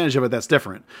to take advantage of it, that's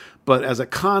different. But as a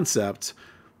concept,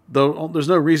 though, there's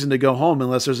no reason to go home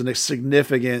unless there's a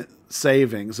significant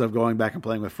savings of going back and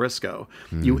playing with Frisco.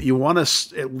 You want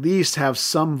to at least have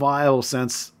some viable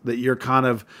sense that you're kind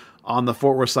of on the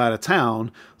Fort Worth side of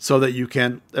town, so that you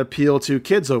can appeal to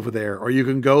kids over there, or you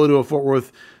can go to a Fort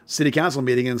Worth City Council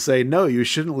meeting and say, no, you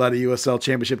shouldn't let a USL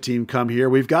Championship team come here.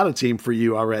 We've got a team for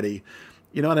you already.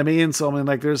 You know what I mean? So I mean,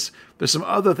 like, there's some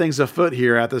other things afoot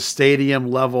here at the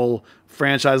stadium level,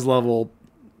 franchise level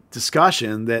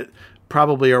discussion that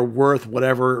probably are worth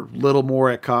whatever little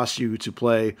more it costs you to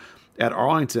play at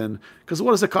Arlington. Because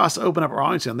what does it cost to open up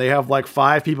Arlington? They have like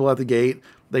 5 people at the gate.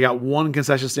 They got 1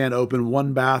 concession stand open,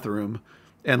 1 bathroom,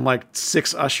 and like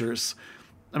 6 ushers.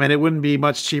 I mean, it wouldn't be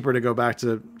much cheaper to go back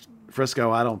to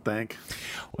Frisco, I don't think.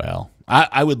 Well,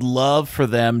 I would love for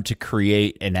them to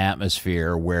create an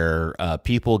atmosphere where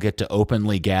people get to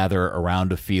openly gather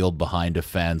around a field behind a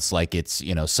fence, like it's,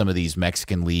 some of these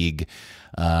Mexican League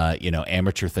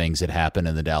amateur things that happen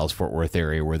in the Dallas-Fort Worth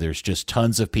area, where there's just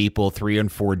tons of people 3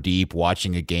 and 4 deep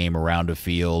watching a game around a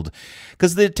field,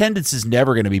 because the attendance is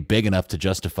never going to be big enough to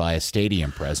justify a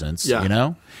stadium presence.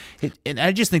 And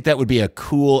I just think that would be a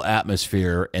cool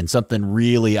atmosphere and something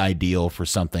really ideal for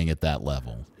something at that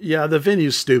level. Yeah, the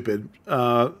venue's stupid.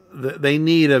 They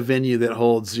need a venue that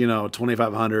holds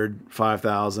 2,500,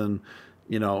 5,000.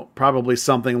 Probably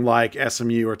something like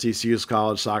SMU or TCU's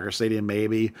college soccer stadium,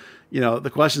 maybe.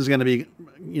 The question is going to be,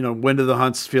 when do the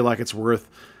Hunts feel like it's worth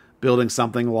building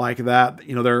something like that?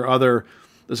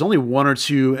 There's only 1 or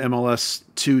 2 MLS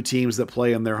 2 teams that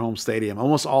play in their home stadium.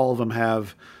 Almost all of them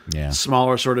have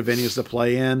smaller sort of venues to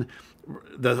play in.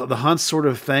 the hunt sort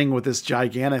of thing with this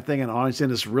gigantic thing in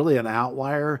Arlington is really an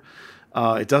outlier.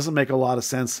 It doesn't make a lot of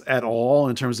sense at all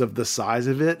in terms of the size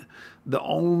of it. The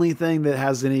only thing that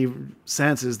has any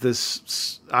sense is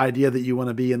this idea that you want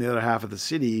to be in the other half of the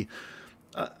city.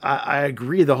 I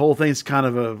agree. The whole thing's kind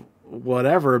of a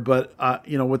whatever, but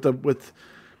with the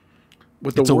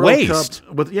it's World waste.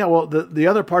 Cup, the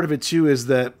other part of it too is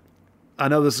that I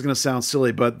know this is going to sound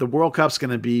silly, but the World Cup's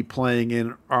going to be playing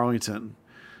in Arlington,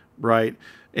 right?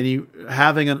 And you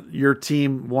having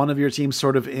one of your teams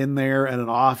sort of in there and an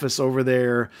office over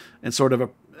there and sort of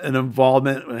an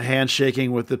involvement, a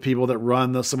handshaking with the people that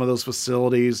run some of those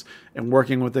facilities and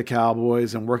working with the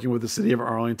Cowboys and working with the city of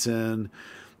Arlington.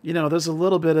 There's a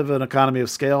little bit of an economy of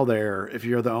scale there if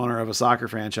you're the owner of a soccer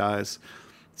franchise.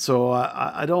 So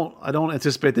I don't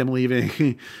anticipate them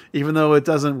leaving, even though it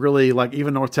doesn't really,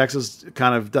 even North Texas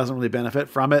kind of doesn't really benefit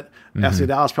from it. Mm-hmm. FC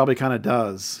Dallas probably kind of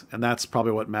does, and that's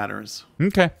probably what matters.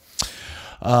 Okay.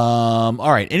 All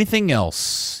right. Anything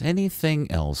else?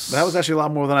 That was actually a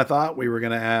lot more than I thought we were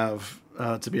going to have,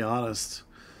 to be honest.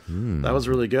 That was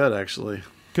really good, actually.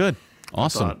 Good.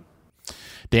 Awesome.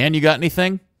 Dan, you got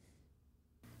anything?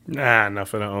 Nah,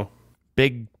 nothing at all.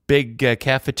 Big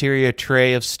cafeteria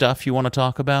tray of stuff you want to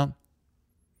talk about?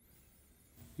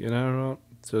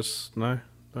 Just no,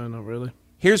 not really.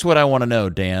 Here's what I want to know,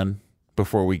 Dan,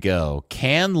 before we go.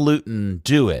 Can Luton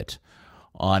do it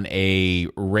on a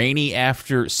rainy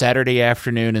Saturday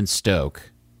afternoon in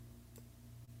Stoke?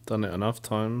 Done it enough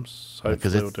times.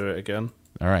 Hopefully they'll do it again.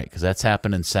 All right, because that's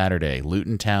happening Saturday.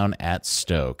 Luton Town at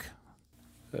Stoke.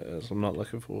 I'm not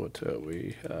looking forward to it.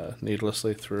 We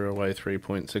needlessly threw away 3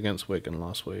 points against Wigan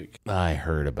last week. I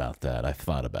heard about that. I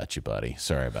thought about you, buddy.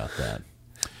 Sorry about that.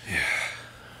 Yeah.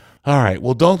 All right.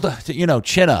 Well, don't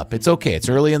chin up. It's okay. It's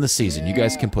early in the season. You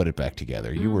guys can put it back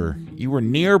together. You were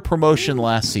near promotion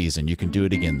last season. You can do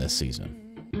it again this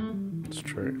season. It's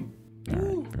true. All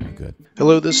right. Very good.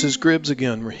 Hello, this is Gribbs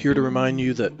again. We're here to remind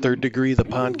you that Third Degree, the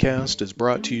podcast, is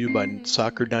brought to you by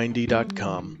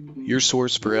Soccer90.com. Your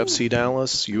source for FC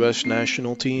Dallas, U.S.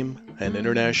 national team, and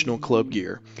international club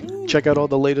gear. Check out all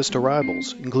the latest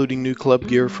arrivals, including new club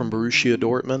gear from Borussia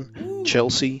Dortmund,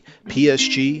 Chelsea,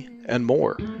 PSG, and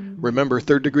more. Remember,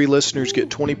 Third Degree listeners get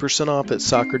 20% off at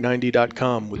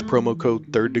Soccer90.com with promo code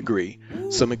Third Degree.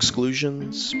 Some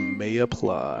exclusions may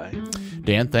apply.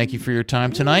 Dan, thank you for your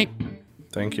time tonight.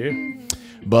 Thank you.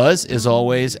 Buzz, as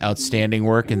always, outstanding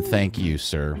work, and thank you,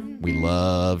 sir. We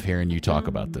love hearing you talk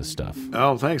about this stuff.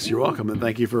 Oh, thanks. You're welcome, and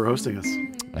thank you for hosting us.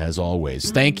 As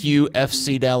always. Thank you,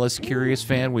 FC Dallas Curious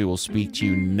Fan. We will speak to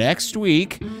you next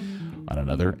week on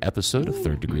another episode of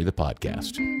Third Degree, the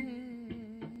podcast.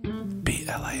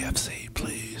 BLAFC,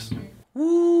 please.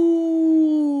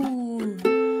 Woo!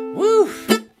 Woo!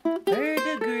 Third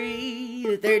Degree,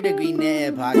 the Third Degree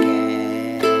Net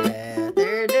Podcast.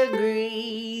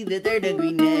 The Third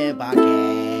Degree Net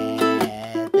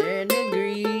Podcast. Third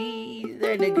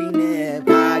Degree Net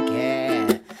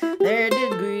Podcast. Third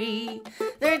Degree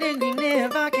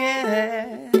Net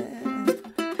Podcast.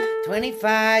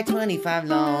 25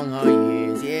 long hard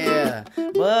years, yeah.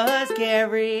 Buzz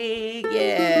Carrick,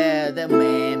 yeah, the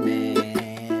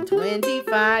man.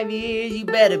 25 years, you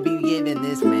better be giving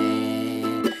this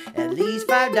man at least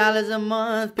 $5 a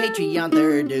month. Patreon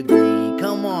Third Degree,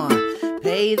 come on.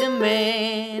 Pay the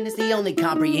man, it's the only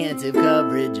comprehensive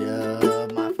coverage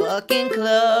of my fucking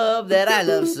club that I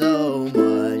love so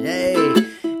much. Hey,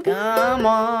 come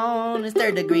on, it's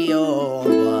Third Degree or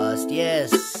bust.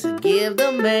 Yes, give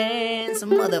the man some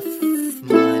money.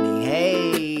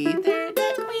 Hey, Third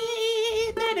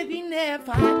Degree Net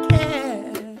Podcast.